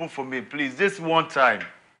 Just open for me, please. This one time.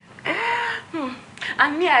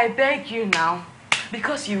 And me, I beg you now.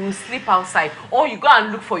 Because you will sleep outside or you go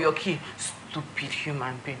and look for your key. Stupid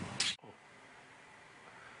human being.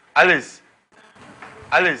 Alice.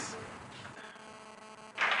 Alice.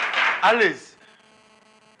 Alice.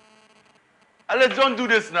 Alice, don't do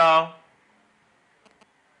this now.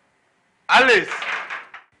 Alice.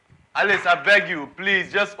 Alice, I beg you,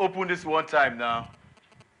 please, just open this one time now.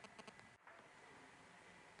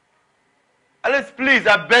 Alice, please,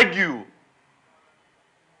 I beg you.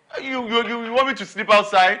 You want me to sleep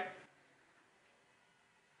outside?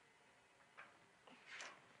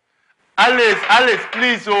 Alice,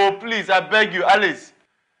 please, oh, please, I beg you, Alice.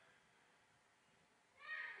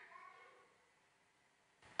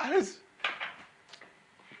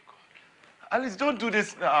 Alice, don't do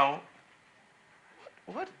this now.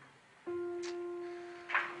 What?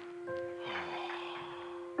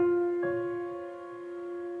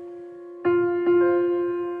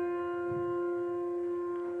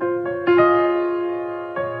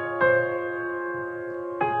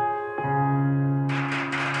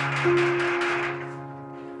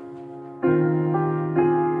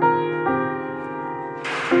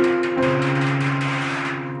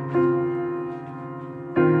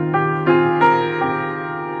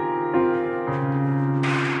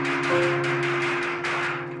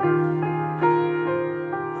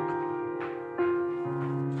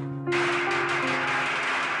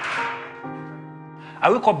 I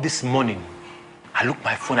wake up this morning, I look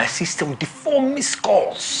my phone, I see 74 missed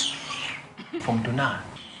calls from Donald.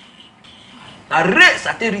 I race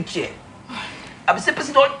at every chair. I be saying,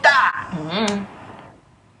 person don't die.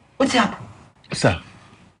 What's happened? Sir,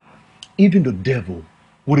 even the devil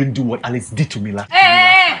wouldn't do what Alice did to me last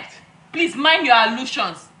night. Please mind your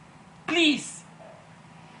allusions. Please.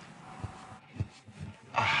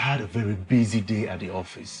 I had a very busy day at the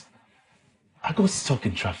office. I got stuck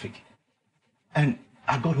in traffic. And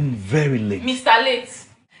I got home very late. Mr. Late,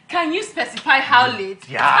 can you specify how late?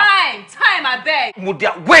 Yeah. Time, I beg.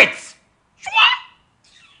 Mudia, wait!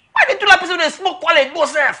 Why did you like person with a smoke while it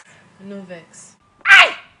goes there? No vex.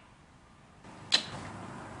 Aye!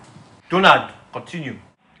 Donald, continue.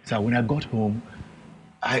 So when I got home,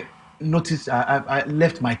 I noticed I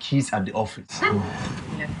left my keys at the office.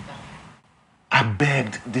 I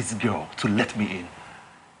begged this girl to let me in.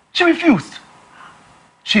 She refused.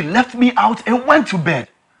 She left me out and went to bed.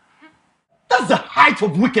 That's the height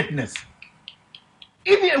of wickedness.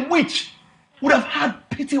 Even a witch would have had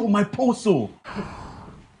pity on my poor soul.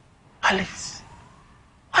 Alice,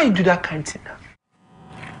 why you do that kind of thing?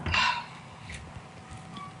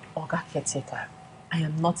 Oga Caretaker, I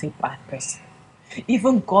am not a bad person.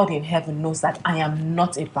 Even God in heaven knows that I am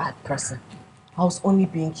not a bad person. I was only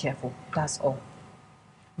being careful, that's all.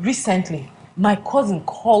 Recently, my cousin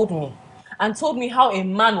called me and told me how a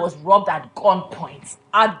man was robbed at gunpoint.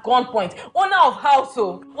 At gunpoint. Owner of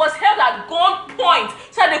household was held at gunpoint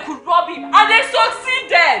so they could rob him, and they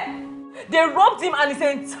succeeded. They robbed him and his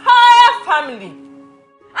entire family.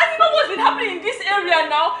 And you know what's been happening in this area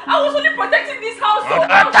now? I was only protecting this household.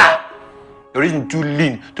 You're reason too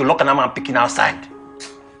lean to lock an arm and picking outside.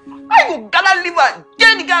 I go gather liver,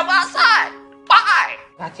 get the guy outside. Why?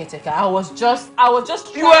 Caretaker, I was just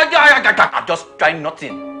You are just trying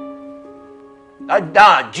nothing. Tell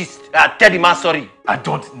the man sorry. I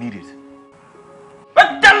don't need it.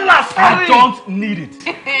 But tell us sorry. I don't need it.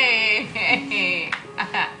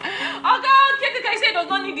 Oga Caretaker, you say he does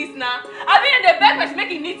not need this now. I mean, the best person make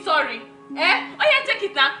him need sorry. Oh yeah, take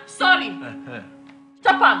it now. Sorry.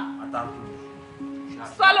 Chop him.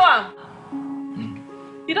 Swallow him.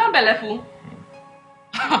 You don't belleful.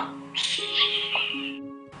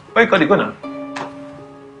 Where you call the gunner?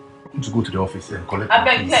 To go to the office and collect I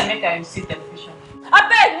beg you, make I see television. I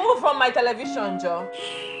beg, move from my television, Joe.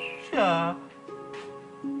 Sure.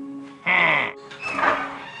 Okay.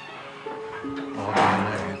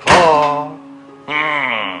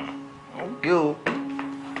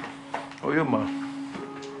 Oh, you ma.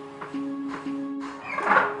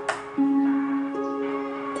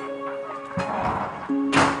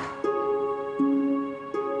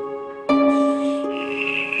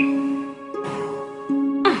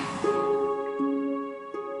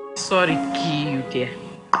 Sorry, key you there.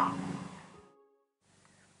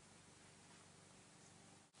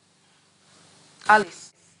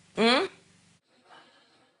 Alice. Hmm?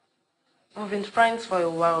 We've been friends for a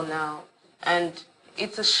while now, and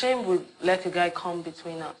it's a shame we let a guy come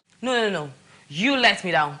between us. No. You let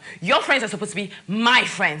me down. Your friends are supposed to be my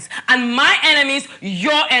friends, and my enemies,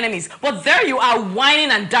 your enemies. But there you are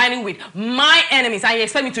whining and dining with my enemies, and you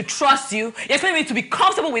expect me to trust you? You expect me to be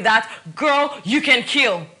comfortable with that? Girl, you can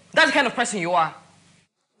kill. That's the kind of person you are.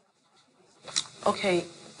 Okay,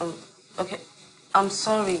 I'm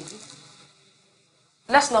sorry.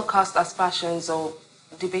 Let's not cast aspersions or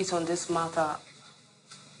debate on this matter.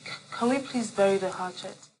 Can we please bury the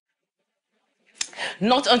hatchet?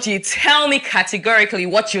 Not until you tell me categorically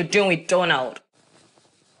what you're doing with Donald.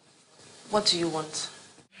 What do you want?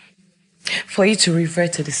 For you to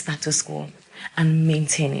revert to the status quo and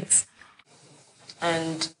maintain it.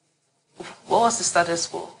 And what was the status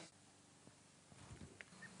quo?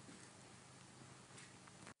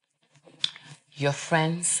 Your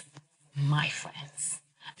friends, my friends.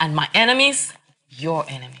 And my enemies, your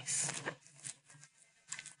enemies.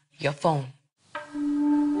 Your phone.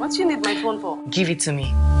 What do you need my phone for? Give it to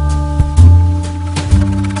me.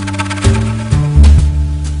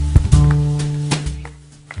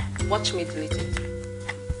 Watch me delete it.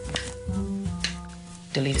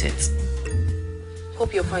 Delete it.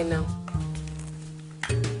 Hope you're fine now.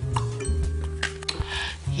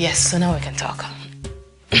 Yes, so now we can talk.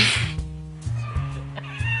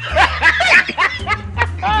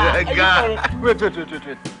 Yeah, God. Wait.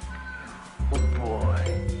 Oh boy.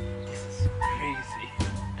 This is crazy.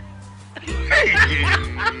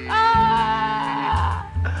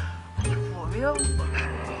 For real?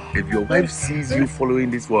 If your wife sees you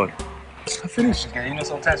following this one, I finished. Yeah, you know,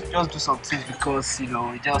 sometimes we just do some things because, you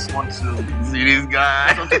know, we just want to See this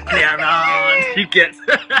guy? want to play around. You get.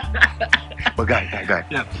 But guy.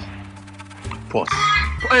 Yeah. Pause.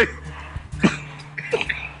 Hey.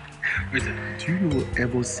 Do you know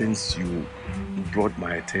ever since you brought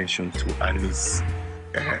my attention to Alice's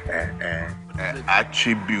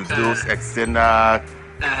attributes, those external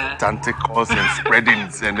tentacles and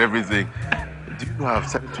spreadings and everything, do you know I've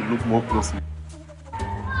started to look more closely?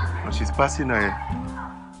 And she's passing her.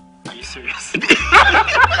 Are you serious?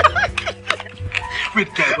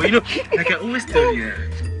 Wait, guy, but you know, like I always tell you,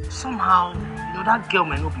 somehow, you know, that girl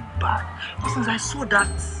might not be bad. But since I saw that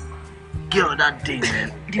girl that day,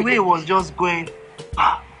 man, the way it was just going,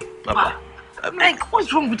 Papa. Like,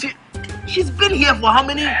 what's wrong with you? She's been here for how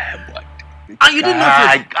many? And you didn't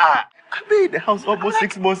notice? I've been in the house almost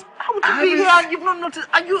 6 months. How would you be here and you've not noticed?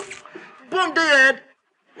 Are you born dead?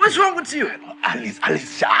 What's wrong with you? Alice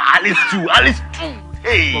too.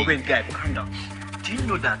 Hey. But wait, guy, calm down. Do you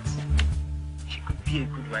know that she could be a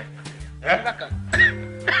good wife?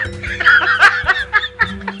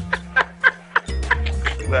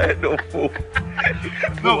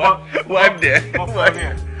 No, wipe there.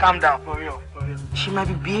 Calm down, for real. She might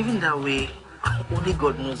be behaving that way. Only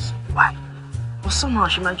God knows why. But somehow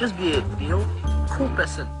she might just be a, you know, cool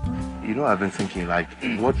person. You know, I've been thinking, like,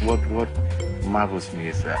 what marvels me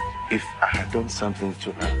is that if I had done something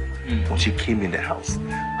to her when she came in the house,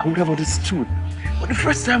 I would have understood. But the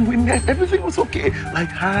first time we met, everything was okay. Like,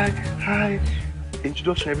 hi,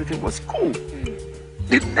 introduction, everything was cool.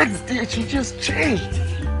 The next day, she just changed.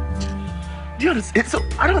 Do you understand? So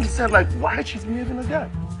I don't understand, like, why she's behaving like that.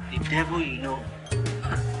 The devil, you know,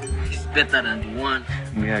 is better than the one.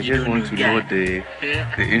 I just want to know the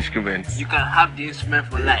instruments. You can have the instrument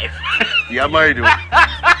for life. Yeah, married.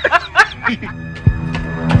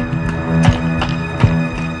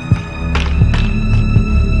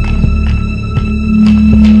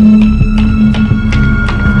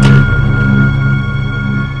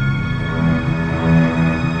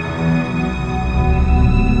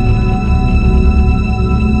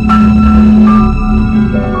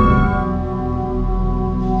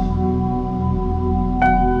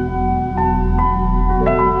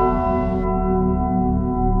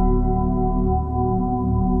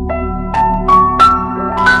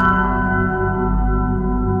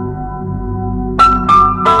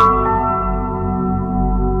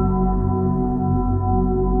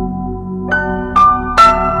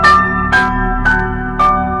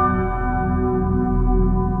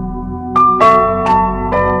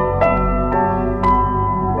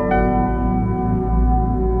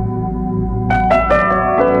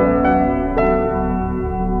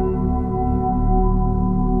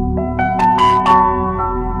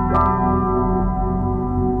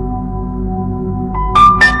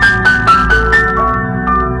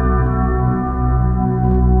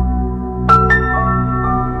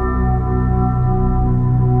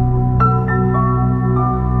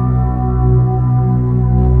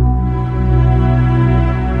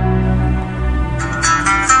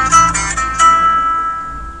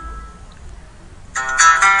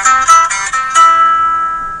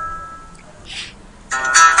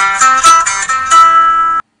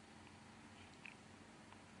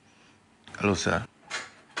 Hello, sir.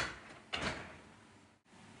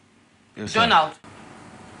 Yes, sir. Donald.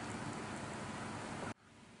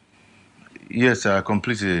 Yes, sir, I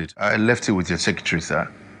completed it. I left it with your secretary, sir.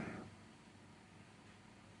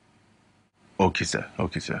 Okay, sir.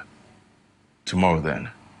 Okay, sir. Tomorrow, then.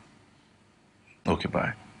 Okay,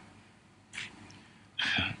 bye.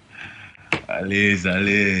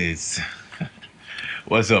 Alice.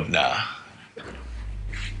 What's up now?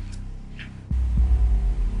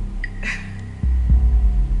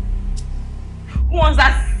 Who wants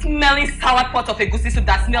that smelling sour pot of egusi soup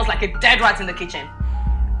that smells like a dead rat in the kitchen?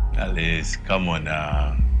 Alice, come on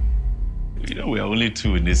now. You know, we are only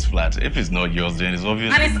two in this flat. If it's not yours, then it's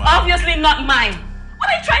obviously And it's mine. obviously not mine. What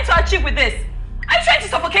are you trying to achieve with this? Are you trying to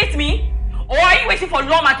suffocate me? Or are you waiting for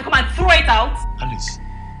Loma to come and throw it out? Alice,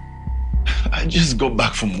 I just got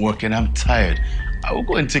back from work and I'm tired. I will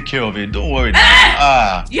go and take care of it. Don't worry. You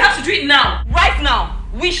have to do it now. Right now.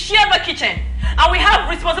 We share the kitchen. And we have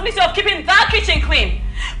responsibility of keeping that kitchen clean.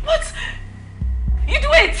 But you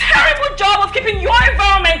do a terrible job of keeping your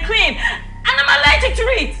environment clean. And I'm allergic to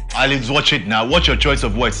it. Alice, watch it now. Watch your choice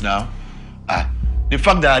of words now. The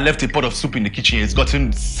fact that I left a pot of soup in the kitchen and it's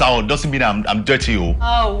gotten sour doesn't mean I'm dirty.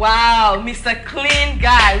 Oh, wow. Mr. Clean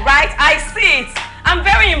Guy, right? I see it. I'm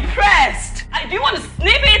very impressed. Do you want to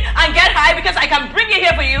snip it and get high? Because I can bring it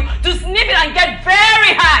here for you to snip it and get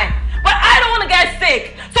very high. But I don't want to get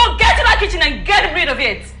sick. So get to that kitchen and get rid of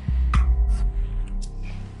it.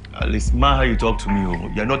 Alice, mind how you talk to me.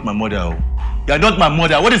 You're not my mother. You're not my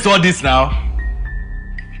mother. What is all this now?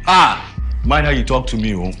 Mind how you talk to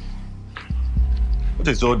me. What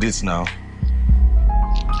is all this now?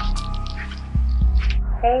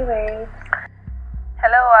 Hey, babe.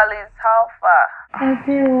 Hello, Alice. How far? I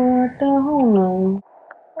feel at home.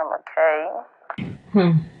 I'm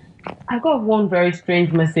okay. I got one very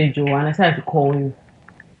strange message, and I decided to call you.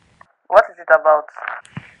 What is it about?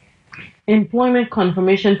 Employment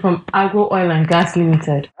confirmation from Agro Oil and Gas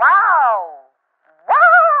Limited. Wow!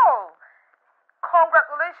 Wow!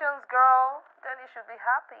 Congratulations, girl. Then you should be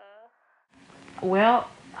happy. Well,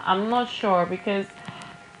 I'm not sure because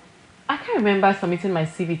I can't remember submitting my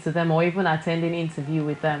CV to them or even attending an interview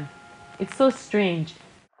with them. It's so strange.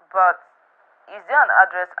 But is there an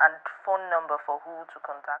address and phone number for who to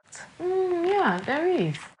contact? Yeah, there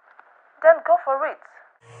is. Then go for it.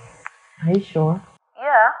 Are you sure?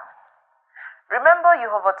 Yeah. Remember, you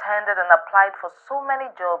have attended and applied for so many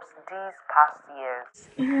jobs these past years.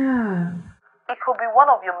 Yeah. It could be one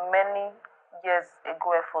of your many years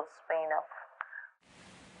ago efforts paying off.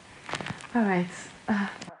 All right.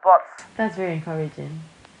 But That's very encouraging.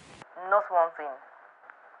 note one thing.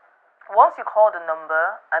 Once you call the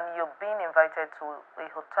number and you're being invited to a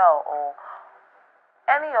hotel or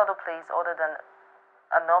any other place other than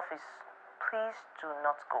an office, please do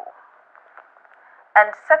not go.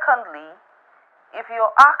 And secondly, if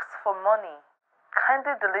you're asked for money,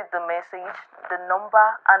 kindly delete the message, the number,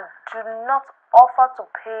 and do not offer to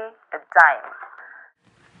pay a dime.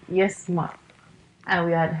 Yes, ma'am. I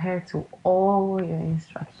will adhere to all your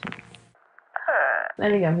instructions.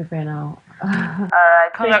 Let me get prepared now.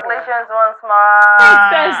 Alright, congratulations once more.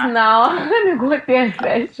 First now. Let me go there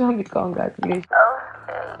first. Show me congratulations.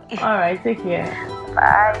 Okay. Alright, take care.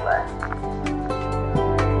 Bye.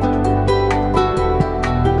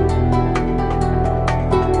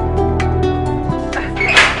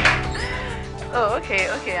 Oh,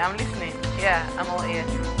 okay, I'm listening. Yeah, I'm all ears.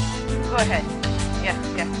 Go ahead. Yeah.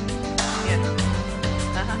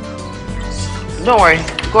 Don't worry.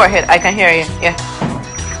 Go ahead. I can hear you. Yeah.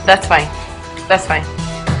 That's fine.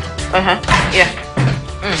 Yeah.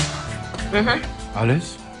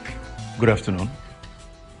 Alice, good afternoon.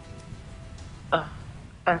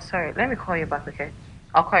 I'm sorry. Let me call you back, okay?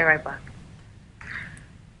 I'll call you right back.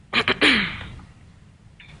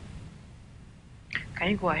 Can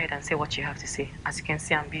you go ahead and say what you have to say? As you can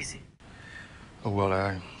see, I'm busy. Oh, well,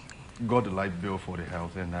 I got the light bill for the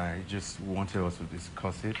house and I just wanted us to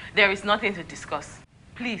discuss it. There is nothing to discuss.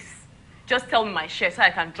 Please, just tell me my share so I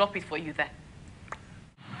can drop it for you there.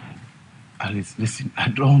 Alice, listen, I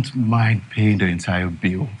don't mind paying the entire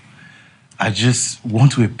bill. I just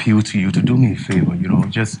want to appeal to you to do me a favor,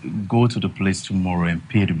 just go to the place tomorrow and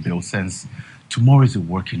pay the bill since tomorrow is a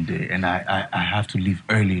working day and I have to leave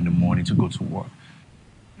early in the morning to go to work.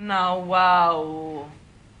 Now, wow.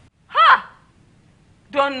 Ha!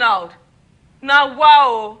 Donald. Now,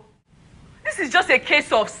 wow. This is just a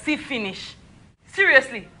case of see finish.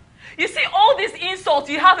 Seriously. You see all these insults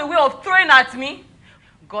you have a way of throwing at me?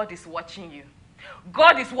 God is watching you.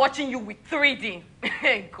 God is watching you with 3D.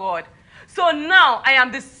 God. So now I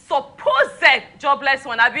am the supposed jobless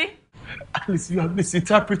one, Abby? Alice, you are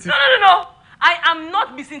misinterpreting. No. I am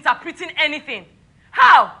not misinterpreting anything.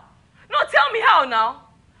 How? No, tell me how now.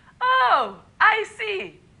 Oh, I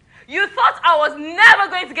see. You thought I was never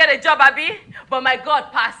going to get a job, Abby? But my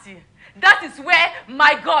God passed you. that is where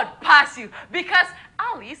my God passed you. Because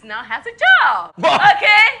Alice now has a job. But,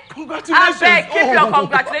 okay? congratulations. I beg, keep your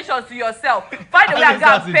congratulations to yourself. Find a way and go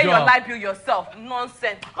and pay your light bill yourself.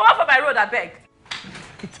 Nonsense. Come off of my road, I beg.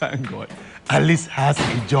 Thank God. Alice has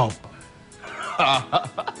a job.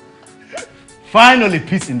 Finally,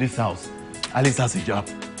 peace in this house. Alice has a job.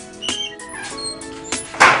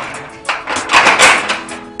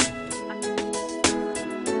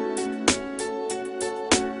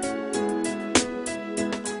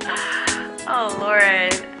 Oh, Lord.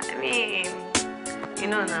 I mean, you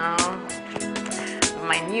know now,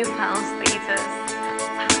 my newfound status.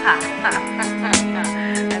 I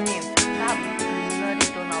mean, that bloody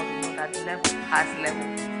Donald will know that level past level.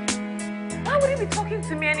 Why would he be talking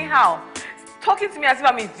to me anyhow? Talking to me as if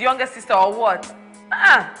I'm his younger sister or what?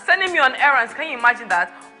 Sending me on errands, can you imagine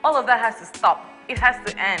that? All of that has to stop. It has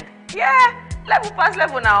to end. Yeah, level past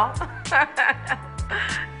level now.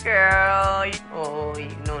 Girl,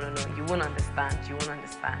 no, you won't understand. You won't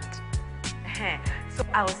understand. So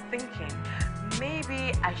I was thinking,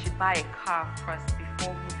 maybe I should buy a car first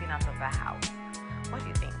before moving out of the house. What do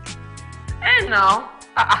you think? And now,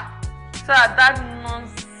 so that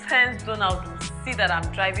nonsense Donald will see that I'm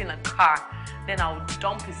driving a car, then I'll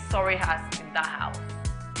dump his sorry ass in that house.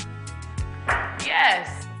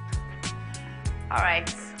 Yes. All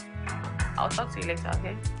right. I'll talk to you later,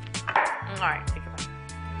 okay? All right. Take it back.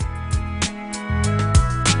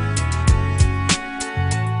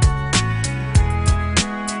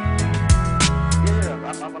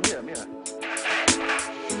 I'm here.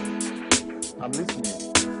 I'm listening.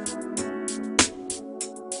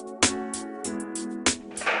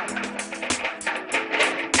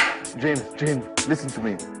 James, listen to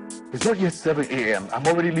me. It's not yet 7 a.m. I'm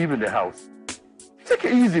already leaving the house. Take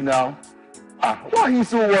it easy now. Why are you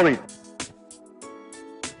so worried?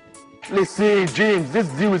 Listen, James, this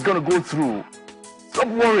deal is gonna go through. Stop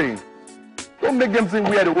worrying. Don't make them think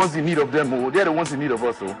we are the ones in need of them, oh. They're the ones in need of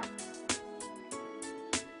us, oh.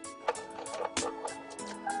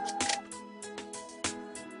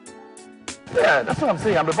 Yeah, that's what I'm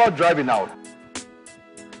saying. I'm about driving out.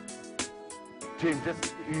 James,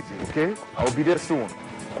 just easy, okay? I'll be there soon.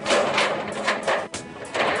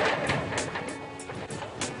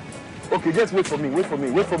 Okay, just wait for me.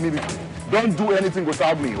 Don't do anything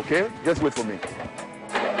without me, okay? Just wait for me.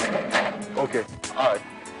 Okay, all right.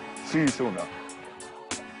 See you soon now.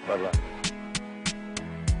 Bye-bye.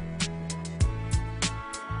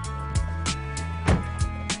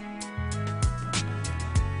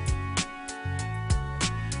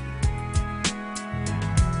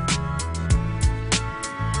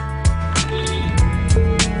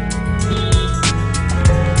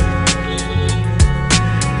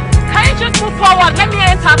 Move forward. Let me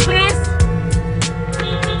enter, please.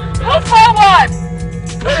 Move forward.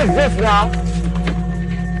 What is this now?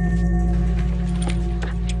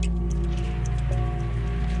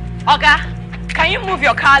 Oga, can you move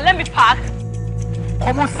your car? Let me park.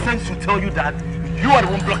 Common sense should tell you that you are the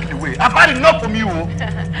one blocking the way. I've had enough from you.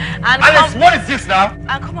 Alex, what is this now?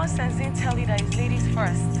 And common sense didn't tell you that it's ladies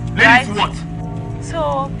first. Ladies right? what?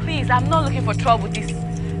 So, please, I'm not looking for trouble this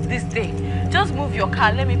day. Just move your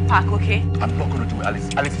car, let me park, okay? I'm not going to do it, Alice.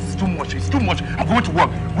 Alice, it's too much. I'm going to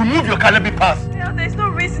work. Remove your car, let me pass. There's no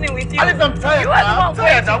reasoning with you. Alice, I'm tired. You are the one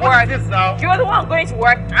going to work. What is this now? You are the one going to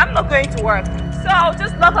work. I'm not going to work. So I'll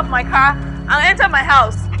just lock up my car and enter my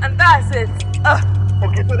house. And that's it.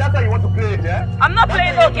 Okay, so that's how you want to play it, yeah? I'm not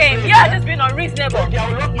playing no game. You're just being unreasonable. Okay,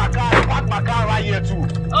 I'll lock my car. I'll park my car right here too.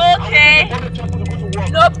 Okay.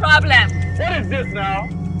 No problem. What is this now?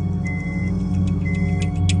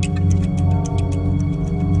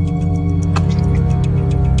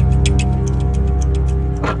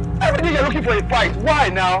 Everything you're looking for a fight. Why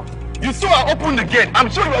now? You saw I opened the gate. I'm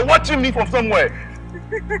sure you were watching me from somewhere.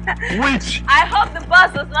 Witch. I hope the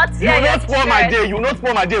boss does not hear you. You will not spoil my day. You will not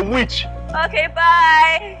spoil my day. Witch. Okay,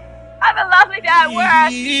 bye. Have a lovely day at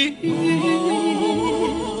work.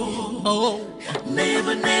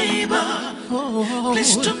 Neighbor,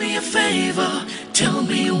 please do me a favor. Tell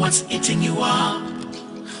me what's eating you up.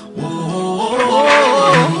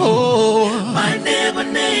 My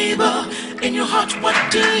neighbor, in your heart, what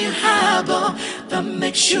do you have that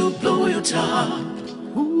makes you blow your top?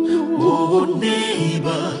 Oh,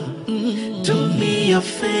 neighbor, do me a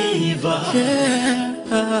favor.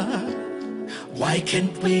 Yeah. Why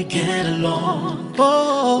can't we get along?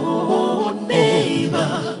 Oh,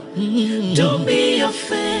 neighbor, do me a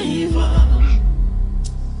favor.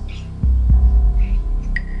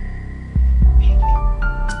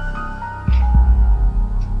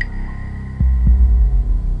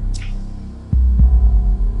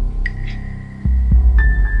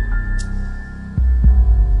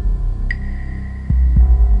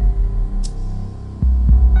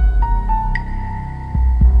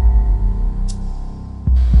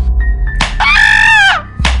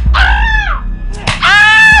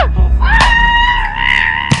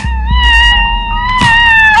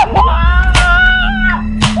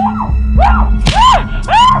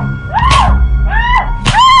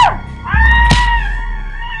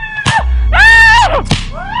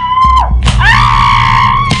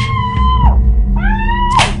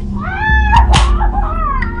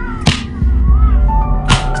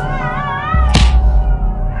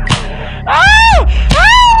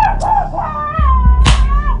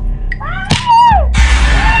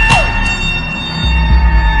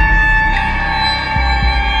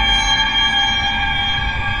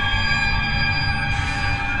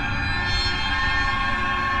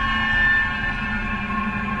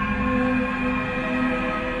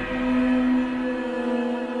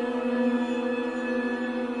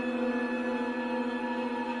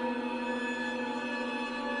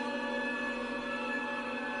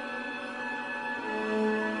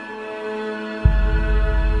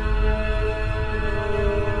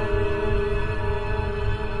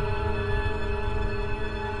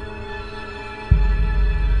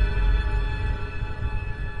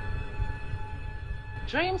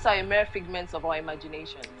 Dreams are a mere figments of our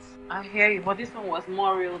imaginations. I hear you, but this one was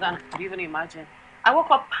more real than I could even imagine. I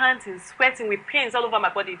woke up panting, sweating with pains all over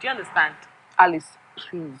my body. Do you understand? Alice,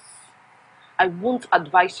 please. I won't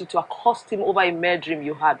advise you to accost him over a mere dream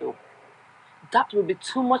you had, though. That will be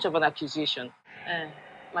too much of an accusation.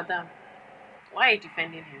 Madam, why are you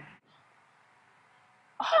defending him?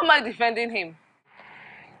 How am I defending him?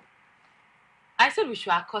 I said we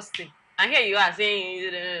should accost him. And here you are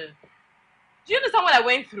saying... Do you understand what I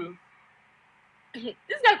went through?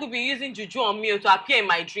 This guy could be using juju on me to appear in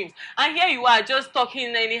my dreams. And here you are just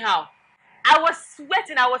talking anyhow. I was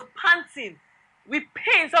sweating, I was panting, with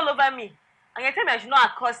pains all over me. And you tell me I should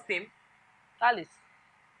not accost him? Alice,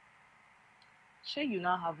 sure you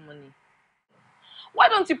now have money. Why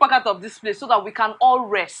don't you pack out of this place so that we can all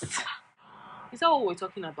rest? Is that what we're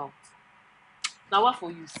talking about? Now what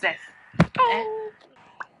for you, Seth?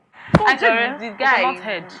 I told you, the guy,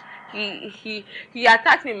 he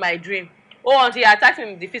attacked me in my dream. Oh, until he attacked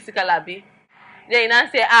me in the physical abi. Then he now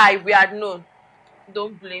say, if we had known.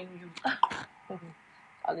 Don't blame you.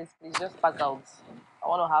 Alice, please just pack out. I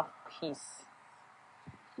want to have peace.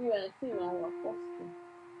 You are seeing our first.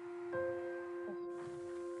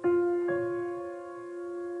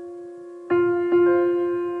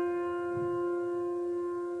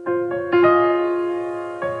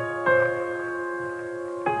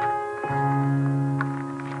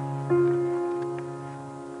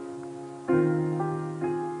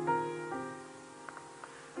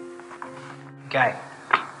 Guy.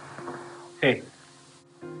 Hey.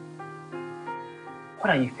 What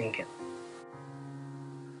are you thinking?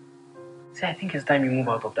 See, I think it's time you move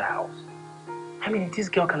out of the house. I mean, this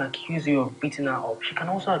girl can accuse you of beating her up. She can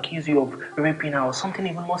also accuse you of raping her or something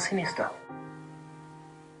even more sinister.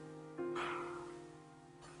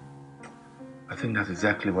 I think that's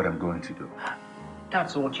exactly what I'm going to do.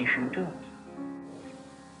 That's what you should do.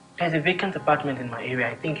 There's a vacant apartment in my area.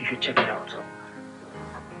 I think you should check it out.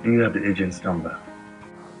 Do you have the agent's number?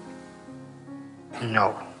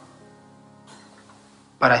 No.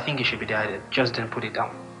 But I think it should be there. Just didn't put it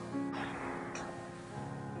down.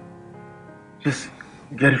 Just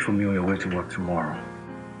get it for me on your way to work tomorrow.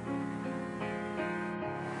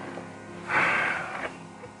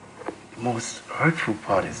 The most hurtful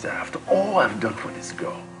part is that after all I've done for this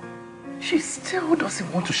girl, she still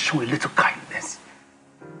doesn't want to show a little kindness.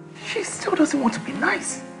 She still doesn't want to be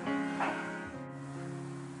nice.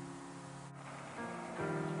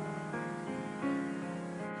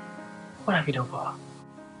 What have you done for her?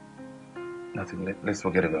 Nothing. Let's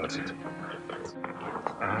forget about it.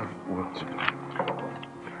 I have work to do.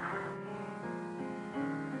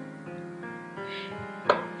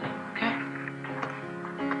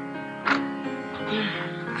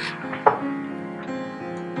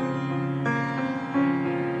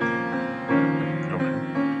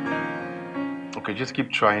 Okay. Okay, just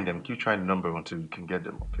keep trying them. Keep trying the number until you can get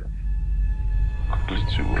them, okay? Quickly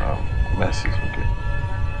to message, okay?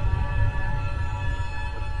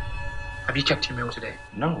 Have you checked your mail today?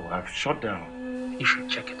 No, I've shut down. You should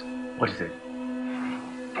check it. What is it?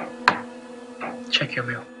 Check your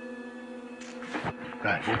mail.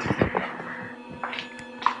 Right, what is it?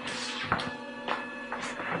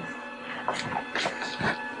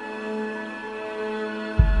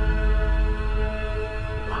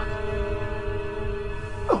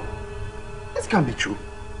 No, this can't be true.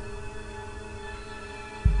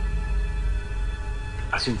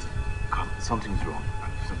 I think something's wrong.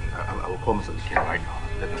 I will call Mr. Ken right now.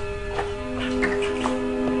 Let me...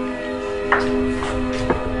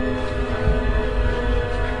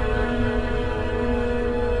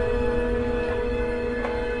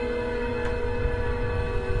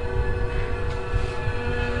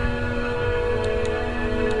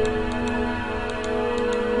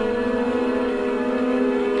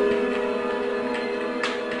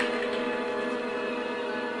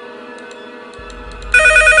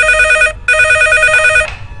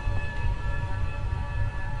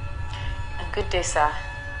 Good day, sir.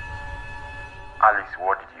 Alice,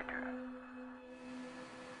 what did you do?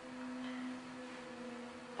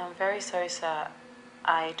 I'm very sorry, sir.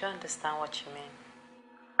 I don't understand what you mean.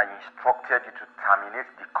 I instructed you to terminate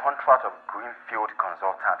the contract of Greenfield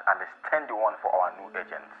Consultant and extend the one for our new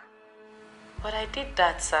agent. But I did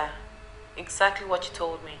that, sir. Exactly what you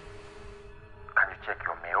told me. Can you check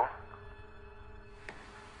your mail?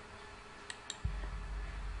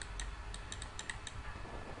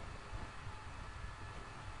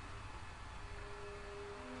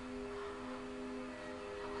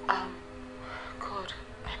 God,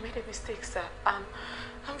 I made a mistake, sir. I'm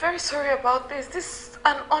very sorry about this. This is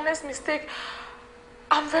an honest mistake.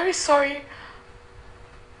 I'm very sorry.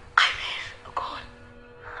 I mean, God.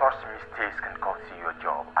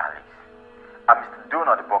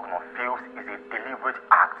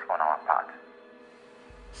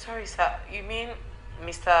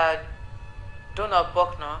 Mr. Donald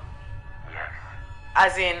Buckner? Yes.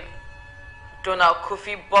 As in Donald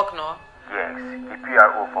Kofi Buckner? Yes, the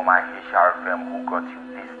PRO for my HR firm who got you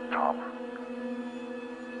this job.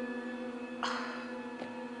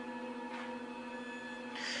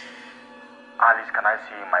 Alice, can I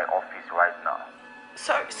see you in my office right now?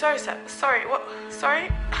 Sorry, sir. Sorry, what? Sorry?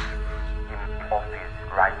 In the office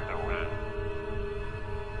right away.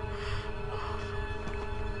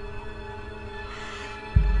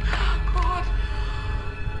 God.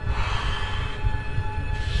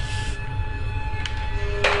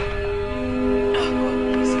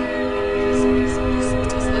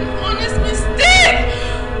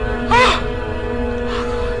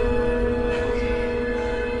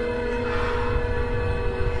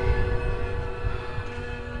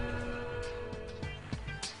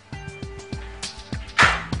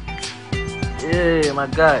 Hey, my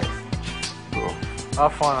guy. Bro, How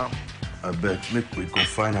far? I bet make we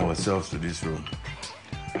confine ourselves to this room.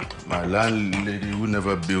 My landlady who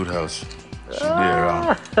never built house, she be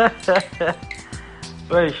around.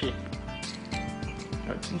 Where is she?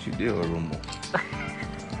 I think she did her room.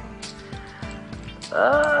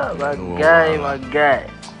 My guy.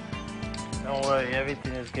 Don't worry,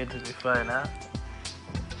 everything is going to be fine, huh?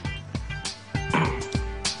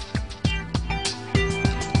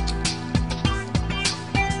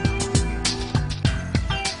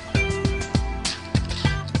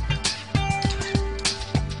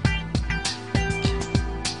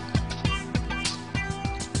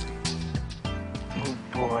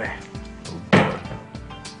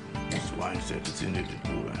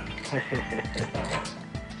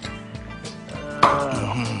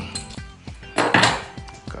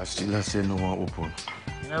 Castilla said no one open.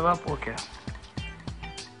 Never poker.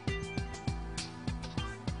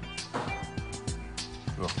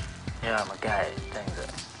 Bro. Yeah, my guy. Thanks.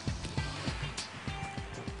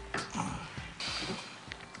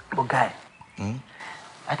 But guy,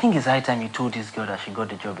 I think it's high time you told this girl that she got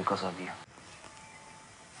the job because of you.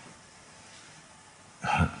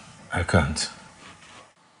 I can't.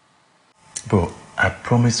 Bro, I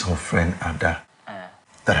promised her friend Ada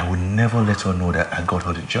that I would never let her know that I got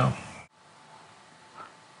her the job.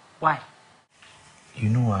 Why? You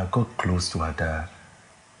know, I got close to Ada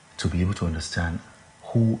to be able to understand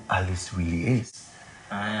who Alice really is.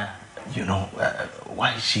 You know,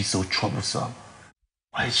 why is she so troublesome?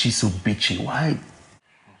 Why is she so bitchy? Why?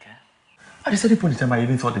 Okay. At a certain point in time, I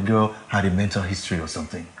even thought the girl had a mental history or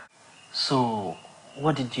something. So,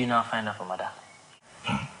 what did you now find out from Ada?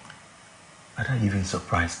 Ada even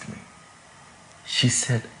surprised me. She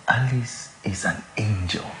said Alice is an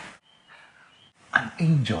angel. An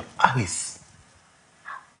angel, Alice.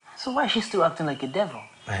 So why is she still acting like a devil?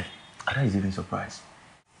 Man, Ada is even surprised.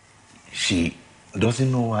 She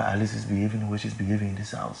doesn't know why Alice is behaving the way she's behaving in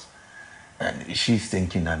this house. And she's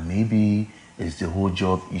thinking that maybe it's the whole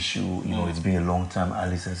job issue. You know, it's been a long time.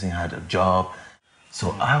 Alice hasn't had a job.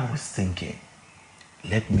 So I was thinking,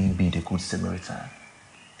 let me be the good Samaritan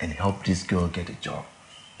and help this girl get a job.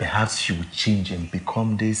 Perhaps she will change and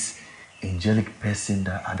become this angelic person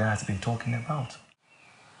that Ada has been talking about.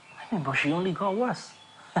 I mean, but she only got worse.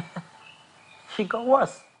 She got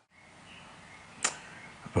worse.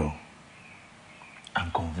 Bro, I'm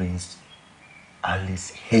convinced Alice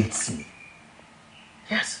hates me.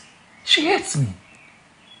 Yes, she hates me.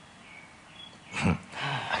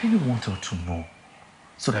 I didn't want her to know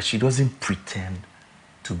so that she doesn't pretend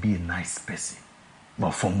to be a nice person.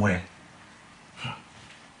 But from where?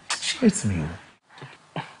 She hates me.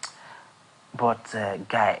 But,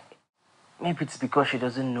 guy, maybe it's because she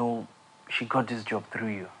doesn't know she got this job through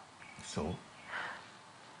you. So?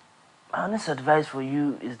 My honest advice for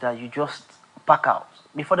you is that you just pack out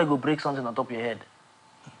before they go break something on top of your head.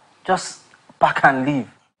 Just pack and leave.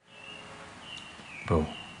 Bro,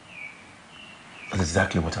 that's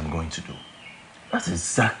exactly what I'm going to do. That's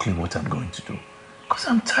exactly what I'm going to do. Because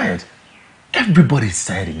I'm tired. Everybody's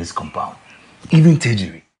tired in this compound. Even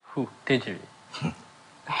Tejiri. Who? Tejiri?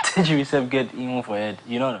 Tejiri self get in for head.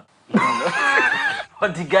 You know? You don't know?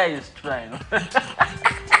 But the guy is trying.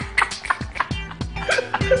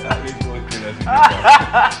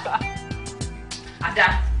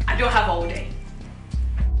 Ada, I don't have all day.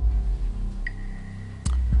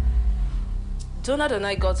 Donald and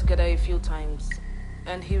I got together a few times,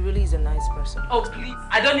 and he really is a nice person. Oh, please.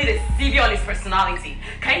 I don't need a CV on his personality.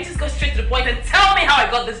 Can you just go straight to the point and tell me how I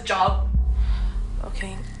got this job?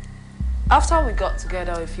 Okay. After we got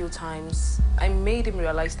together a few times, I made him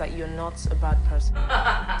realize that you're not a bad person.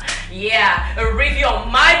 Yeah, a review on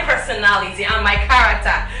my personality and my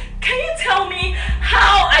character. Can you tell me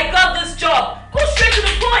how I got this job? Go straight to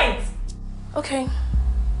the point. Okay.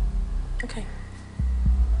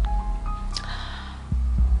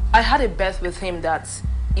 I had a bet with him that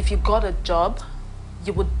if you got a job,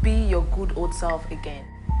 you would be your good old self again.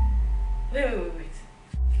 Wait.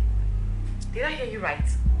 Did I hear you right?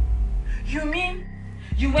 You mean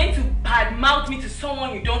you went to badmouth me to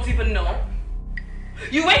someone you don't even know?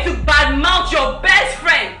 You went to badmouth your best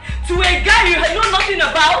friend to a guy you know nothing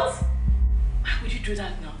about? Why would you do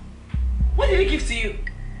that now? What did he give to you?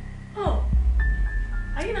 Oh,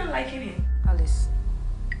 are you not liking him? Alice,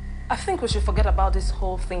 I think we should forget about this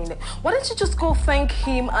whole thing. Why don't you just go thank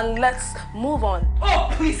him and let's move on? Oh,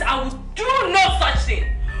 please, I will do no such thing.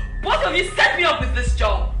 Both of you set me up with this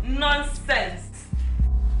job. Nonsense.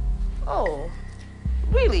 Oh,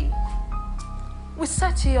 really? We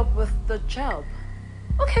set you up with the job.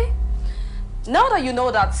 Okay. Now that you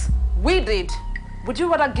know that we did, would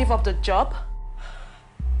you rather give up the job?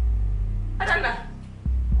 Adana,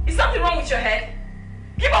 is something wrong with your head?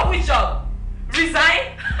 Give up which job?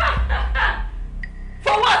 Resign?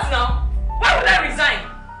 For what now? Why would I resign?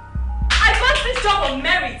 I got this job on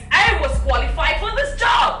merit. I was qualified for this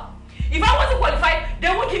job. If I wasn't qualified, they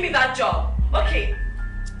won't give me that job. Okay.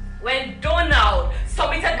 When Donald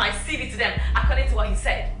submitted my CV to them, according to what he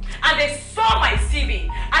said, and they saw my CV,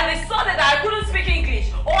 and they saw that I couldn't speak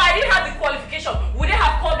English, or I didn't have the qualification, would they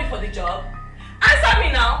have called me for the job? Answer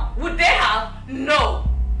me now. Would they have? No.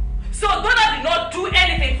 So Donald did not do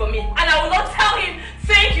anything for me, and I will not tell him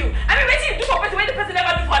thank you. I mean, waiting do for person when the person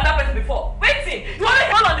never do for another person before. Waiting. You want me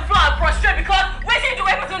to fall on the floor and prostrate because waiting do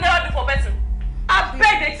what person never do for person. I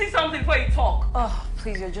beg they see something before you talk. Oh,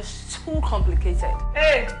 please, you're just too complicated.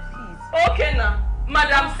 Hey, please. Okay now,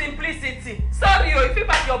 Madam Simplicity. Sorry, if you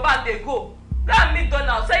pack your bag, they go. Go and meet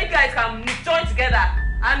Donald so you guys can join together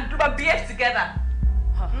and do a BS together.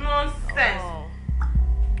 Nonsense. Oh.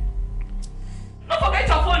 Don't forget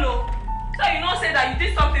your phone, no. So you don't say that you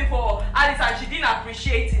did something for Alice and she didn't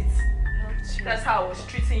appreciate it. That's how I was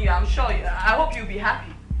treating you. I'm sure. I hope you'll be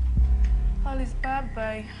happy. Alice,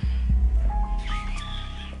 bye-bye.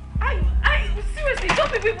 I seriously,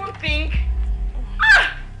 don't people even think?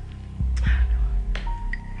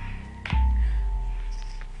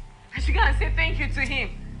 I should go and say thank you to him.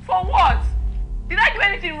 For what? Did I do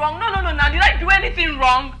anything wrong? No. Now, did I do anything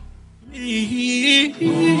wrong?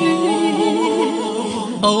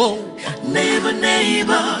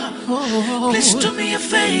 Neighbor, please do me a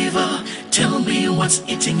favor. Tell me what's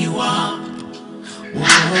eating you up.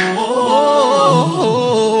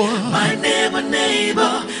 My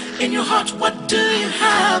neighbor, in your heart, what do you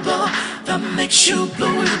have that makes you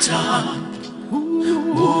blow it up?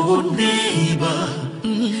 Oh, neighbor,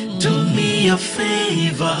 do me a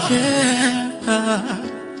favor.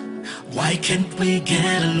 Why can't we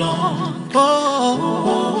get along?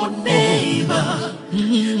 Oh, neighbor,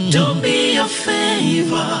 do me a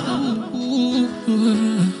favor.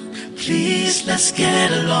 Please, let's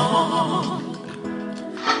get along.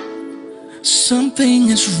 Something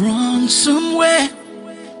is wrong somewhere.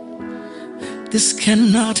 This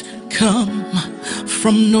cannot come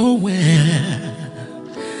from nowhere.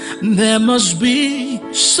 There must be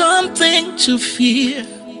something to fear.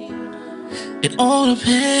 It all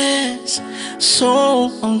appears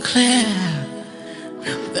so unclear.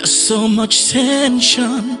 There's so much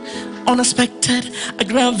tension, unexpected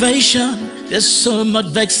aggravation. There's so much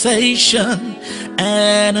vexation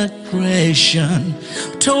and aggression,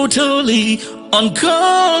 totally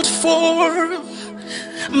uncalled for.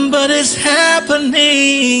 But it's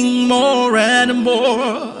happening more and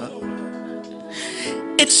more.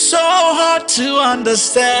 It's so hard to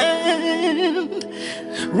understand,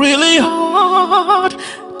 really hard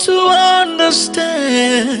to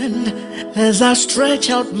understand. As I stretch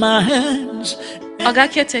out my hands. Oga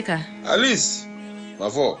caretaker. Alice, my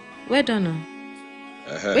fault. Where Donna?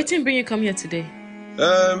 Waiting bring you come here today.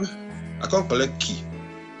 I can't collect key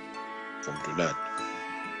from Donald.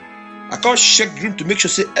 I can't check the room to make sure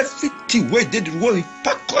say everything where they did what we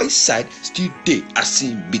pack inside still there as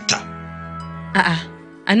in bitter.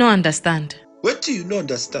 I don't understand. What do you not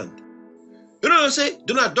understand? You know what I'm saying?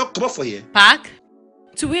 Donald don't come up for here. Pack?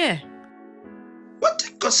 To where? What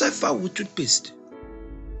the concern for with toothpaste?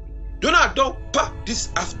 Donald don't pack this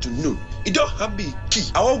afternoon. He don't have me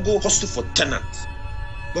key. I won't go hustle for tenant.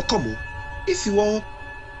 But come on, if you want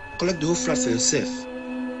collect the whole flat for yourself,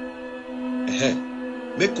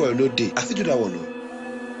 make one no day. I feel do that one. No.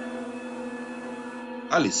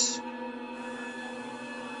 Alice.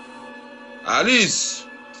 Alice.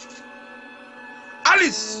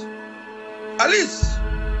 Alice. Alice.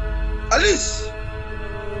 Alice.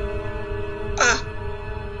 I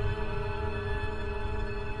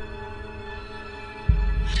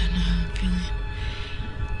don't know how I'm feeling.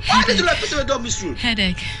 Why did you like person don't miss room?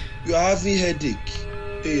 Headache. You are having headache.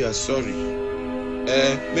 Hey, sorry.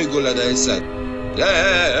 May go like that inside.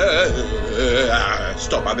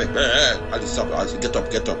 Stop, I beg. Alice, stop. Alice, get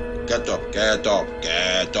up.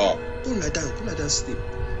 Go lie down, sleep.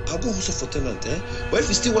 I'll go hustle for tenant, But if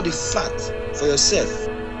you still want a flat for yourself,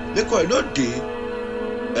 make one no day,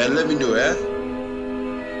 and let me know,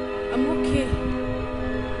 I'm okay.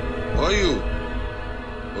 Are you?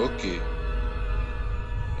 Okay.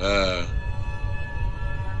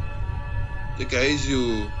 Take it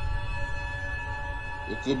easy,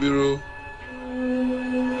 Okobiro.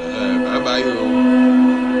 Bye-bye, you.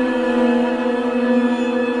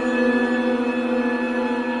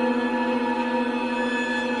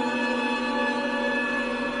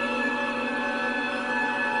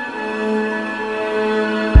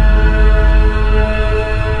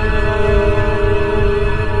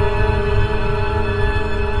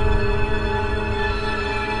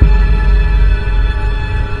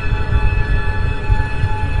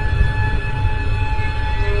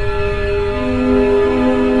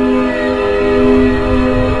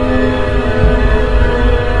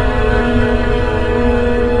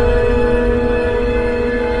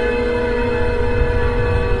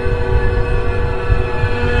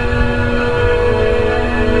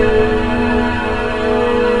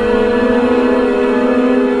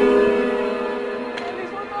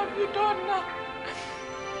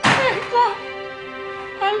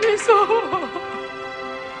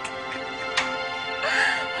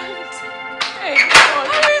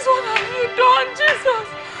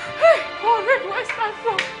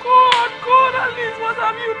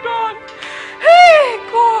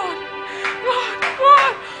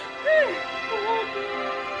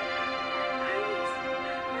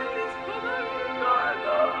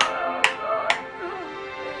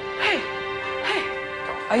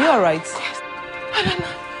 Are you alright? Yes.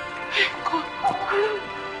 Hey, God.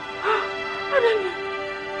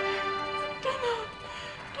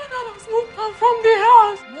 Donald has moved out from the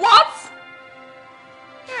house. What?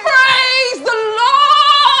 Praise the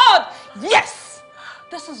Lord! Yes!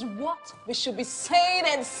 This is what we should be saying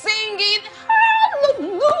and singing.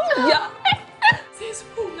 Hallelujah! Says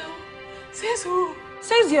who now? Says who?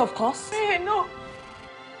 Says you, of course. Hey, no.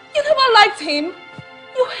 You never liked him.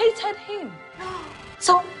 You hated him. No.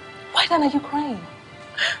 So, why then are you crying?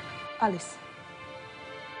 Alice,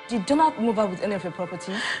 did Donald move out with any of your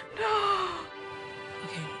property? No.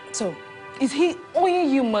 Okay, so, is he owing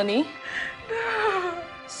you money? No.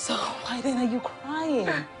 So, why then are you crying?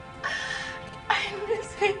 I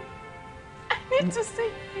miss him. I need to see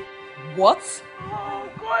him. What? Oh,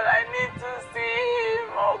 God, I need to see him.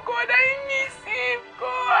 Oh, God, I miss him.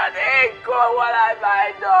 God, hey, God, what have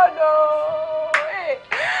I done? Oh, hey.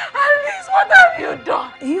 Alice, what have you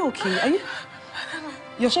done? Are you okay? Are you?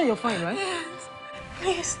 You're sure you're fine, right?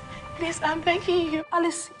 Yes. Please, I'm begging you.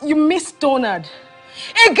 Alice, you miss Donald.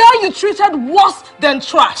 A girl you treated worse than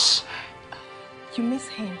trash. You miss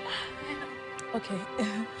him. Okay.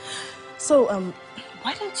 So,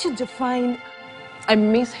 why don't you define I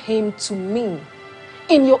miss him to me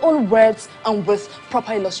in your own words and with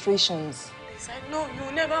proper illustrations? Please, I know you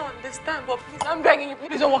will never understand, but please, I'm begging you.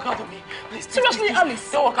 Please don't walk out of me. Please, seriously, please,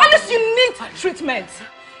 Alice. Don't walk out Alice, of me. you need treatment.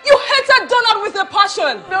 You hated Donald with a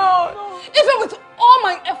passion. No. Even with all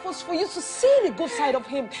my efforts for you to see the good side of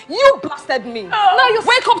him, you blasted me. Now you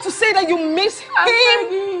wake up to say that you miss him.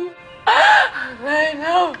 I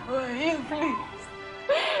know for you, please.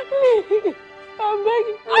 Please. I'm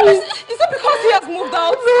begging you. Alice, is it because he has moved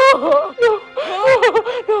out? No.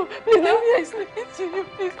 Please, let me explain it to you,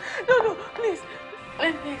 please. No, please.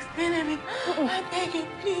 Let me explain it. I beg you,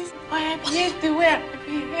 please. I behave the way I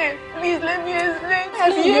behave. Please, let me explain. I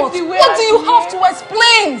behave the way What do you have to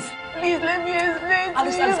explain? Please, let me explain.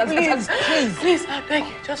 Alice, please. Please, I beg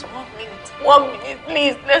you, just 1 minute. 1 minute,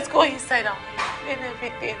 please. Let's go inside and explain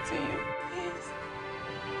everything to you. Please.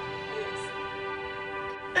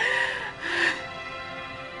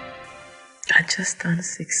 I just turned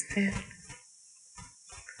 16.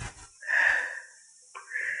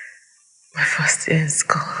 My first year in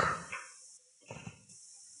school.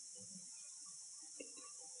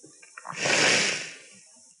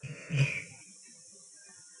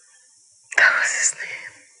 That was his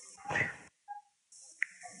name.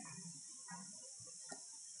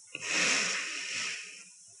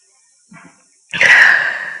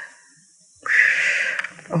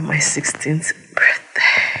 On my 16th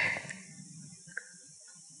birthday,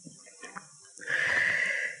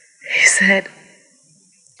 he said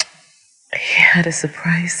he had a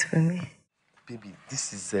surprise for me. Baby,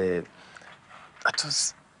 this is I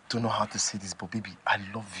just don't know how to say this, but baby, I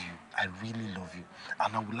love you. I really love you.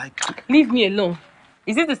 And I would like to... Leave me alone.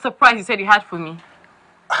 Is it the surprise you said you had for me?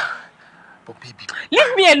 But baby...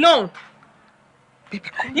 Leave me alone! Baby,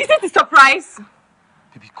 come. Is it a surprise?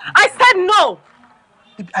 Baby, come. I said no!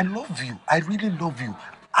 Baby, I love you. I really love you.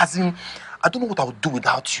 As in, I don't know what I would do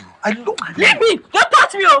without you. I love you. Leave me! Don't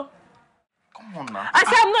touch me, oh! Come on now. I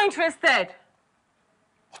said I'm not interested.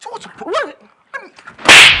 What's the problem? What?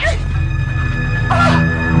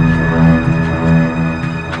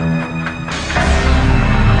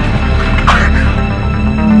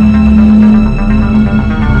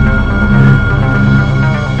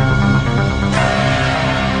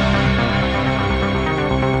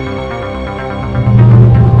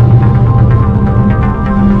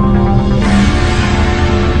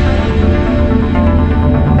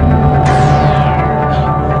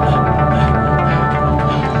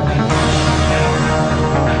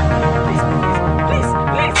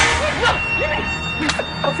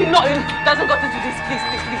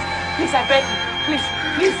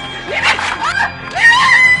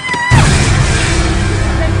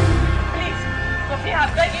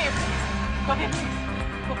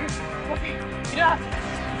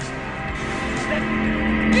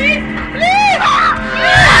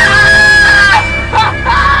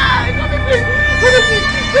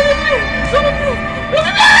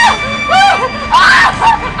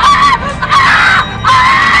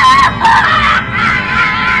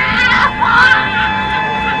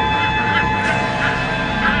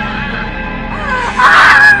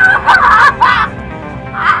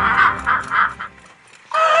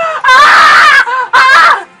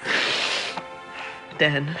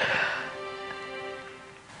 Then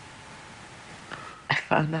I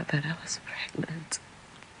found out that I was pregnant.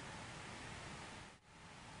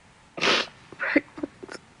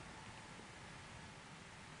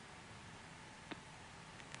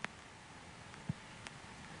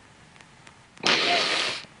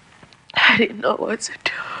 I didn't know what to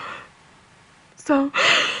do. So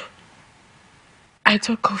I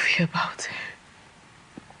told Kofi about it.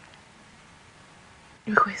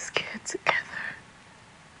 We were scared together.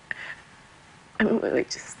 I mean, we were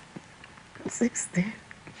just 16.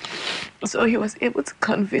 So he was able to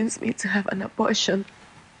convince me to have an abortion.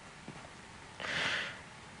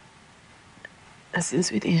 And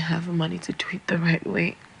since we didn't have money to do it the right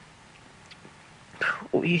way,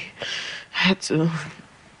 we had to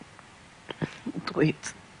do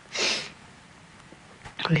it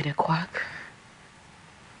with a quack.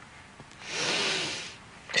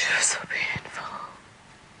 It was so painful.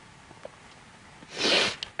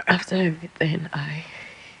 After everything, I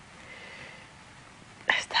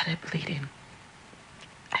started bleeding.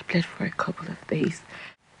 I bled for a couple of days.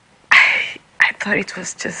 I thought it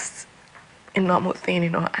was just a normal thing, you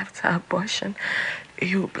know, after abortion.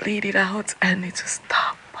 You bleed it out and it will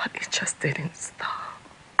stop, but it just didn't stop.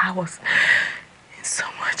 I was in so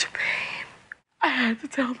much pain. I had to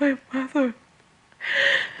tell my mother.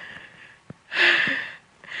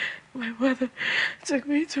 My mother took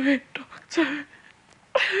me to a doctor.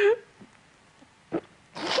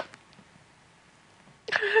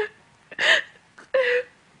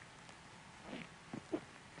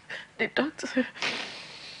 The doctor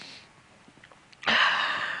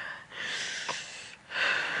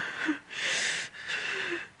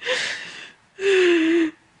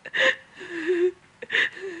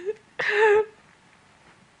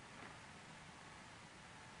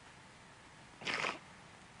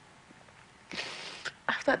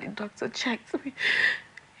after the doctor checked me,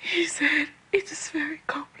 he said it is very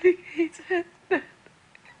complicated.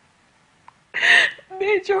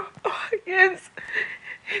 Major organs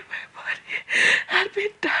in my body had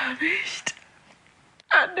been damaged,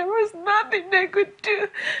 and there was nothing they could do.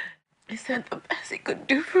 He said the best he could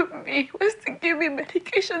do for me was to give me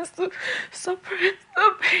medications to suppress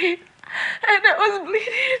the pain, and I was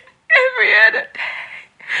bleeding every other day.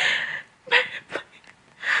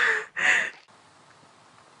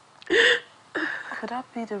 Could that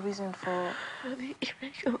be the reason for the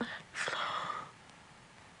irregular flow?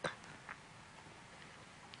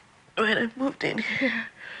 When I moved in here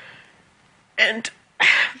and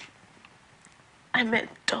I met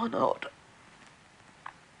Donald,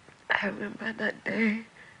 I remember that day.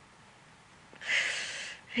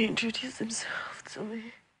 He introduced himself to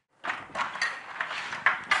me.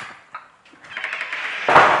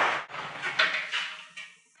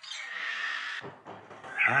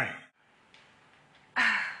 Hi.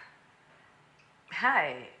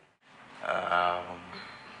 Hi.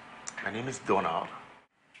 My name is Donald.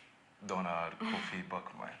 Donald Kofi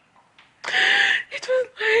Buckman. It was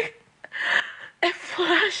like a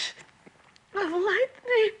flash of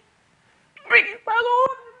lightning, bringing back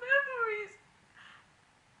all the memories.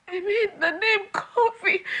 I mean, the name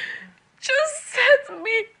Kofi just set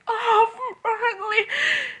me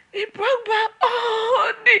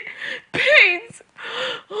the pains,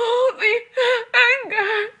 all the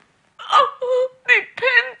anger, all the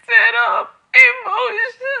painted up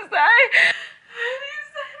emotions inside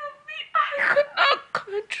of me. I could not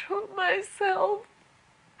control myself.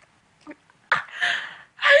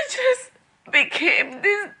 I just became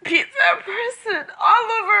this bitter person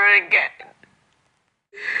all over again.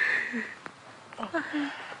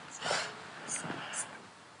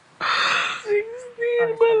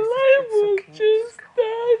 My life was just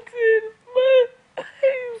starting. My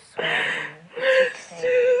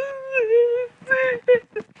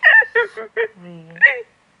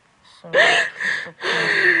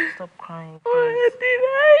Stop crying. What did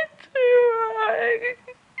I do?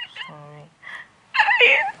 Sorry.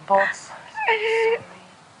 But sorry.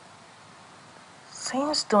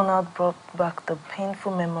 Since Donald brought back the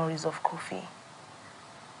painful memories of Kofi,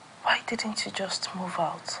 why didn't you just move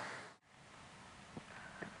out?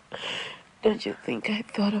 Don't you think I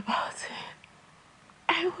thought about it?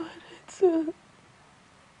 I wanted to,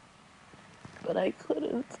 but I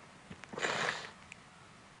couldn't.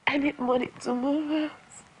 I need money to move out.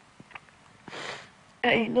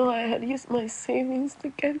 I know I had used my savings to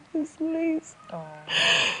get this place. Oh.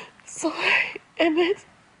 So I met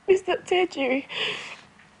Mr. Tejiri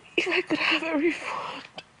if I could have a refund.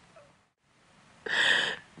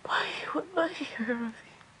 But he would not hear of it.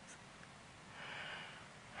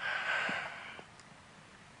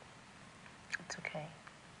 It's okay.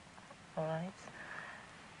 Alright?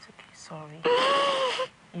 It's okay, sorry.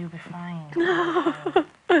 You'll be fine.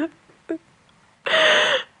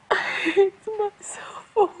 I hate myself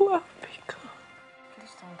for who I've become.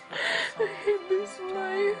 Please don't hate yourself. I hate this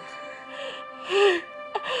life.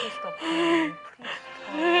 Please stop crying.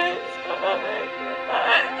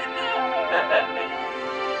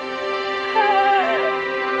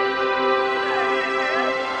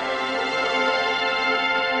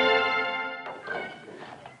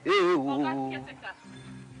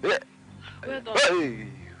 Hey,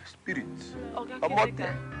 spirit.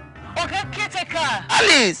 Okay, caretaker.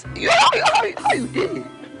 Alice, how you doing?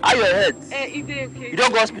 How your head? Is it okay? You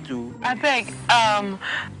don't go hospital? I beg.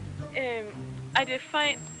 I did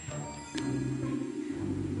find.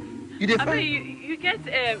 You did I find? beg you get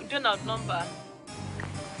Donald's number.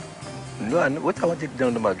 No, I know. What I want to take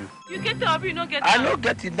down number do? You get the number, you don't get. I don't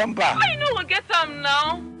get the number. Why you know we get them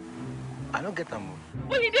now? I don't get them.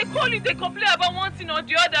 When they call you, they complain about one thing or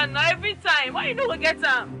the other now every time. Why you know we get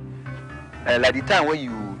them? Like the time when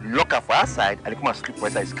you lock her for outside and they come and sleep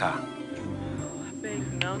inside his car. I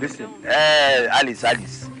beg now. Listen,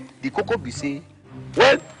 Alice, the cocoa be say,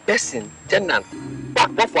 when person, tenant, back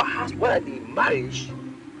up for house while they marriage,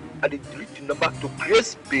 and they delete the number to create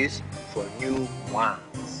space for new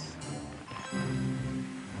ones.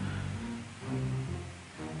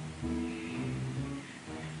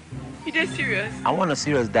 You dey serious? I want a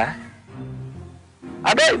serious die.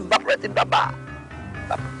 I don't evaporate the number.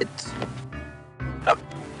 Evaporate.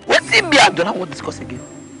 What's in me? I don't know what to discuss again.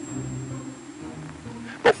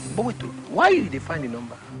 But wait, why did they find the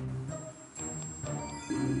number?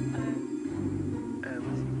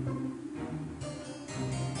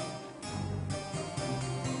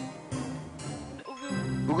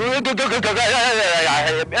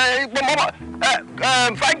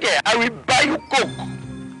 Frankie, I will buy you Coke.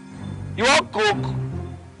 You want Coke?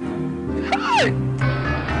 Hi.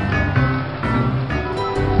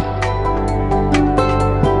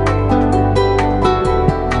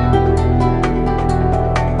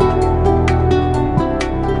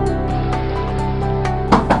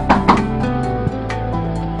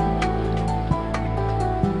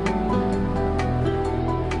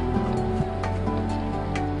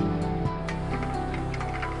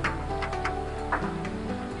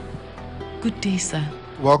 Good day, sir.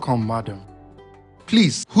 Welcome, madam.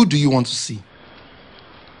 Please, who do you want to see?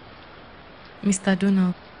 Mr.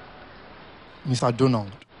 Donald. Mr.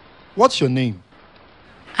 Donald. What's your name?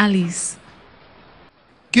 Alice.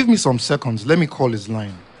 Give me some seconds. Let me call his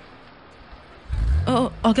line.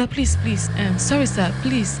 Oh, okay, please. Sorry, sir.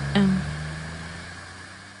 Please.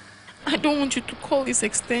 I don't want you to call his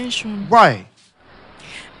extension. Why?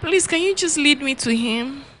 Please, can you just lead me to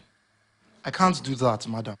him? I can't do that,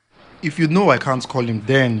 madam. If you know I can't call him,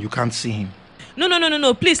 then you can't see him. No.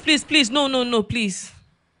 Please. No, please.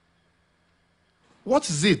 What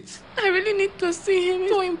is it? I really need to see him.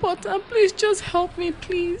 It's so important. Please, just help me,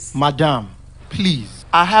 please. Madam, please.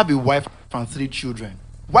 I have a wife and 3 children.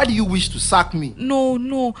 Why do you wish to sack me?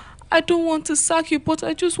 No. I don't want to sack you, but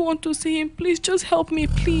I just want to see him. Please, just help me,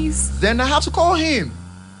 please. Then I have to call him.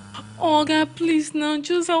 Oh, God, please now.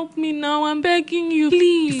 Just help me now. I'm begging you,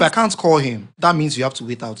 please. If I can't call him, that means you have to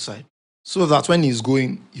wait outside. So that when he's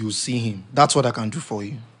going, you'll see him. That's what I can do for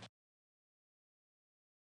you.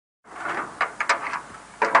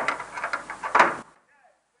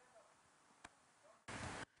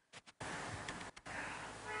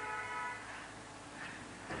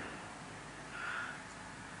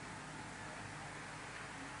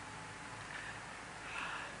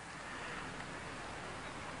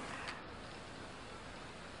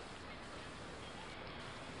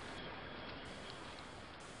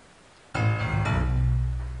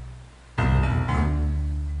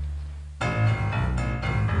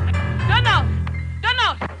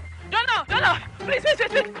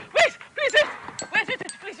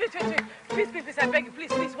 Please, I beg you,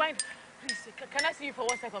 please, wind. Please, can I see you for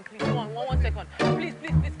 1 second, please? One second. Please,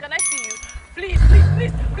 can I see you? Please,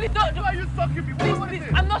 don't. Why are you stalking me? Please,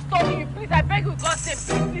 I'm not stalking you. Please, I beg you, God's sake.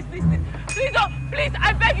 Please, don't. Please,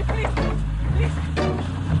 I beg you, please,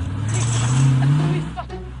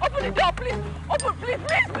 stop. Open the door, please. Open, please.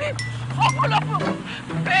 Open.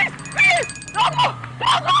 Please. No more.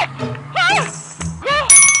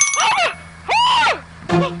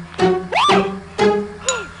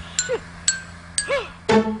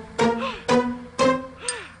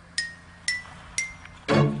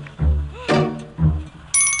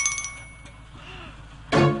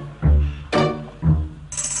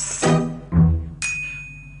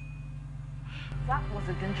 That was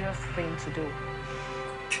a dangerous thing to do.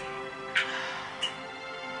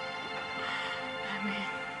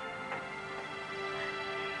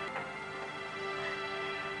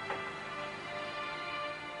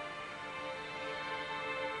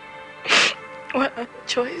 What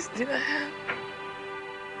choice did I have?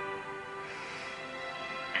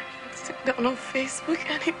 Sit down on Facebook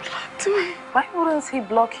and he blocked me. Why wouldn't he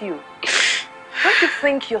block you? Don't you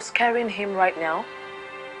think you're scaring him right now?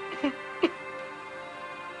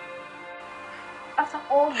 After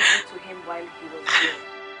all you did to him while he was here,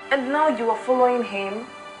 and now you are following him,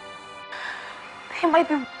 he might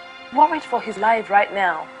be worried for his life right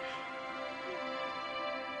now.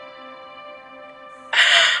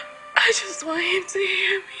 I just want him to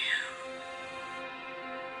hear me.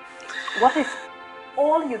 What if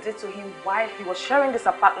all you did to him while he was sharing this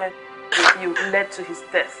apartment with you led to his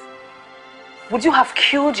death? Would you have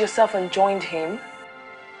killed yourself and joined him?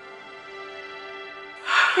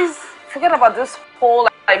 Please forget about this whole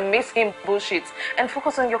I miss him bullshit and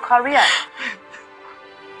focus on your career.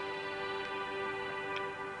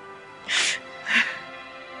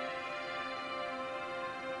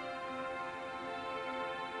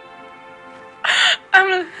 I'm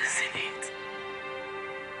losing it.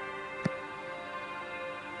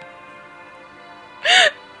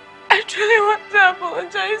 I truly want to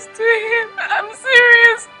apologize to him. I'm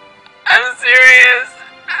serious.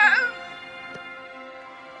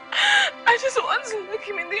 I just want to look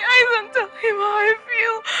him in the eyes and tell him how I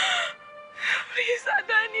feel. Please,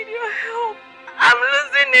 Ada, I need your help. I'm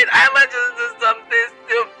losing it. I might just do something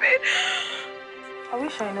stupid. I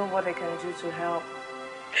wish I know what I can do to help.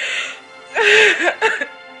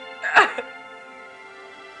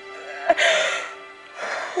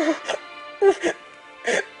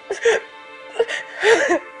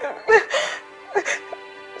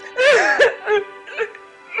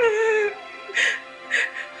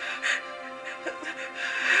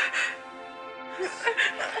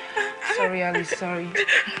 Sorry, Ali, sorry.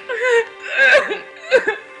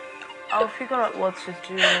 I'll figure out what to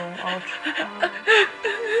do. I'll try.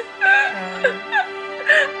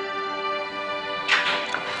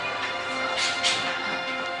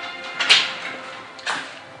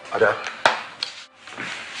 Ada,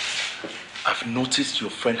 I've noticed your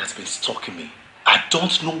friend has been stalking me. I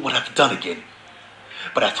don't know what I've done again.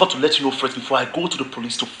 But I thought to let you know first before I go to the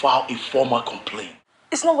police to file a formal complaint.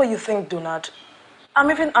 It's not what you think, Donald. I'm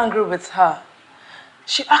even angry with her.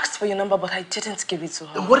 She asked for your number, but I didn't give it to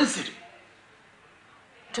her. Then what is it?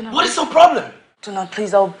 Donald, what is the problem? Donald,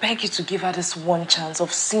 please, I'll beg you to give her this one chance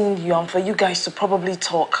of seeing you and for you guys to probably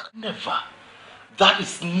talk. Never. That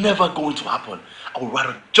is never going to happen. I would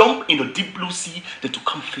rather jump in the deep blue sea than to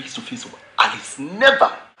come face to face with Alice. Never.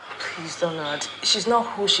 Please, Donald. She's not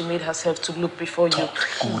who she made herself to look before you. Don't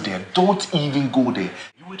go there. Don't even go there.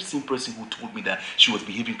 You were the same person who told me that she was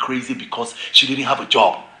behaving crazy because she didn't have a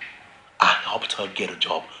job. I helped her get a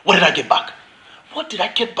job. What did I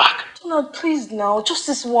get back? Donald, please now. Just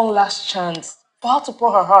this one last chance. For her to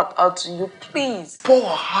pour her heart out to you, please. Pour her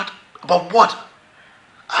heart? About what?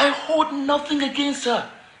 I hold nothing against her.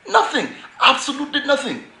 Nothing. Absolutely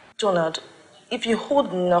nothing. Donald, if you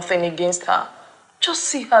hold nothing against her, just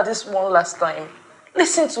see her this one last time.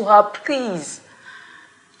 Listen to her, please.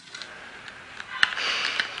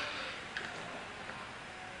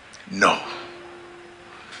 No.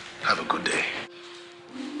 Have a good day.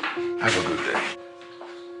 Have a good day.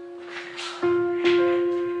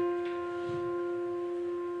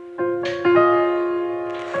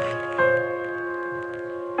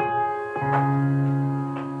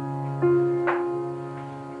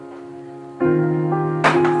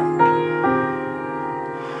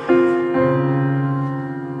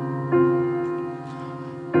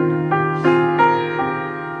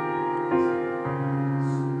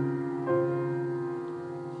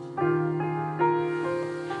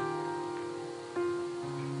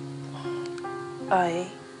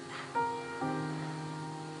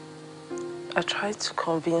 I tried to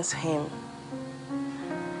convince him,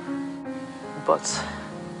 but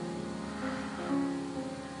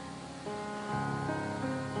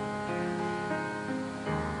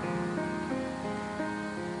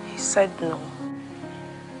he said no.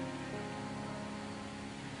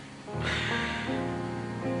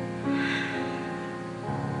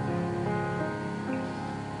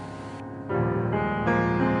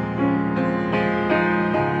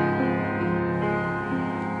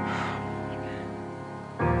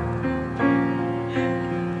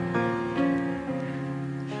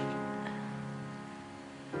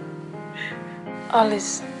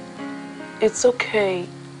 Alice, it's okay.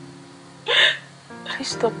 Please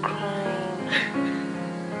stop crying.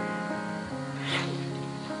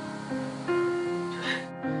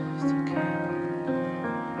 It's okay.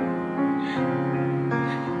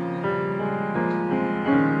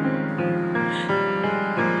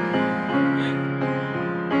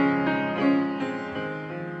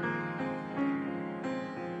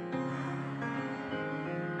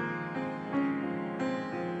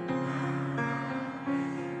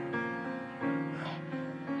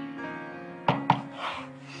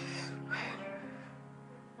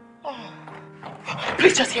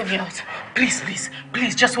 Please just hear me out. Please, please,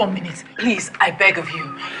 please, just 1 minute. Please, I beg of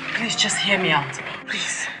you. Please just hear me out.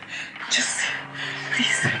 Please,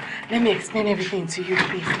 please, let me explain everything to you,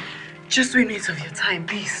 please. Just 3 minutes of your time,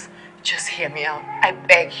 please. Just hear me out. I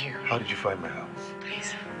beg you. How did you find my house?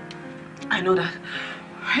 Please. I know that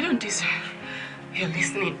I don't deserve your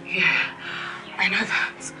listening here. I know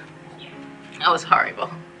that I was horrible.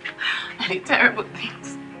 I did terrible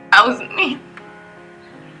things. I was mean.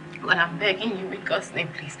 But I'm begging you in God's name,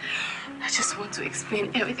 please. I just want to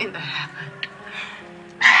explain everything that happened.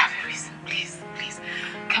 I have a reason, please, please.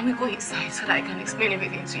 Can we go inside so that I can explain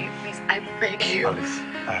everything to you, please? I beg you. Alice,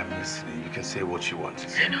 I am listening. You can say what you want to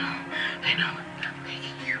say. I know. I'm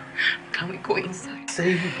begging you. Can we go inside?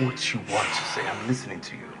 Say what you want to say. I'm listening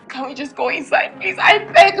to you. Can we just go inside, please? I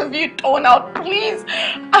beg of you, tone out, please.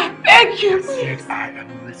 I beg you, please. I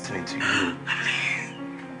am listening to you.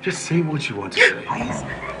 Just say what you want to say. Please.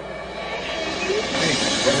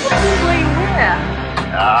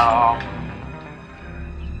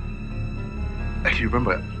 You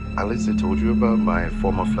remember Alice, I told you about my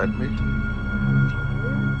former flatmate?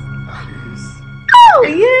 Alice. Oh,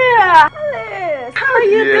 yeah! Alice, how are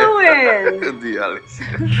you doing? The Alice.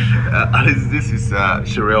 Alice, this is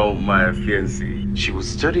Sherelle, my fiancée. She was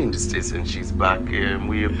studying in the States and she's back and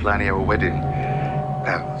we are planning our wedding.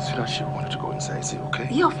 So she wanted to go inside. Is it okay?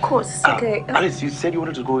 Yeah, of course. It's okay. Alice, you said you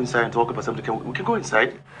wanted to go inside and talk about something. We can go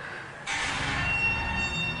inside.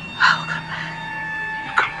 I'll come back.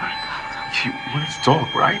 You come back? You wanted to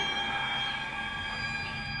talk, right?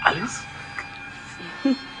 Alice?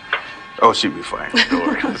 Oh, she'll be fine. Don't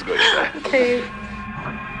worry. Let's go inside. Okay.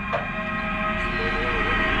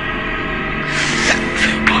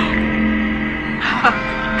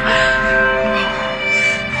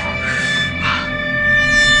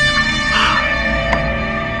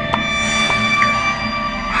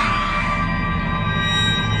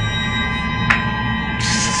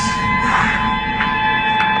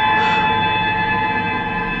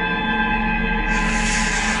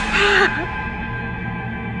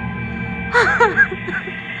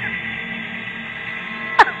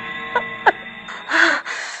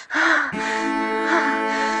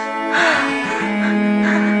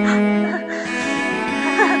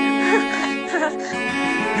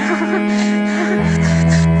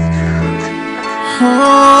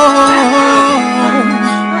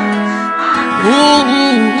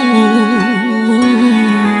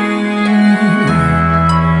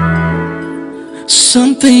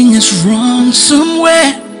 Something is wrong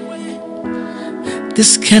somewhere.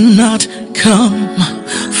 This cannot come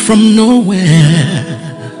from nowhere.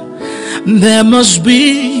 There must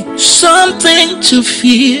be something to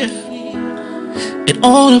fear. It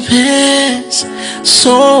all appears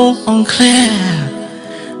so unclear.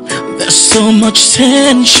 There's so much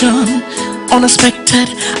tension, unexpected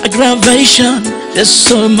aggravation. There's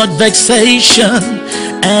so much vexation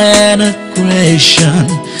and aggression,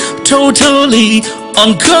 totally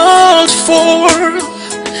uncalled for,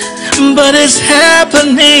 but it's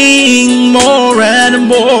happening more and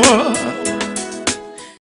more.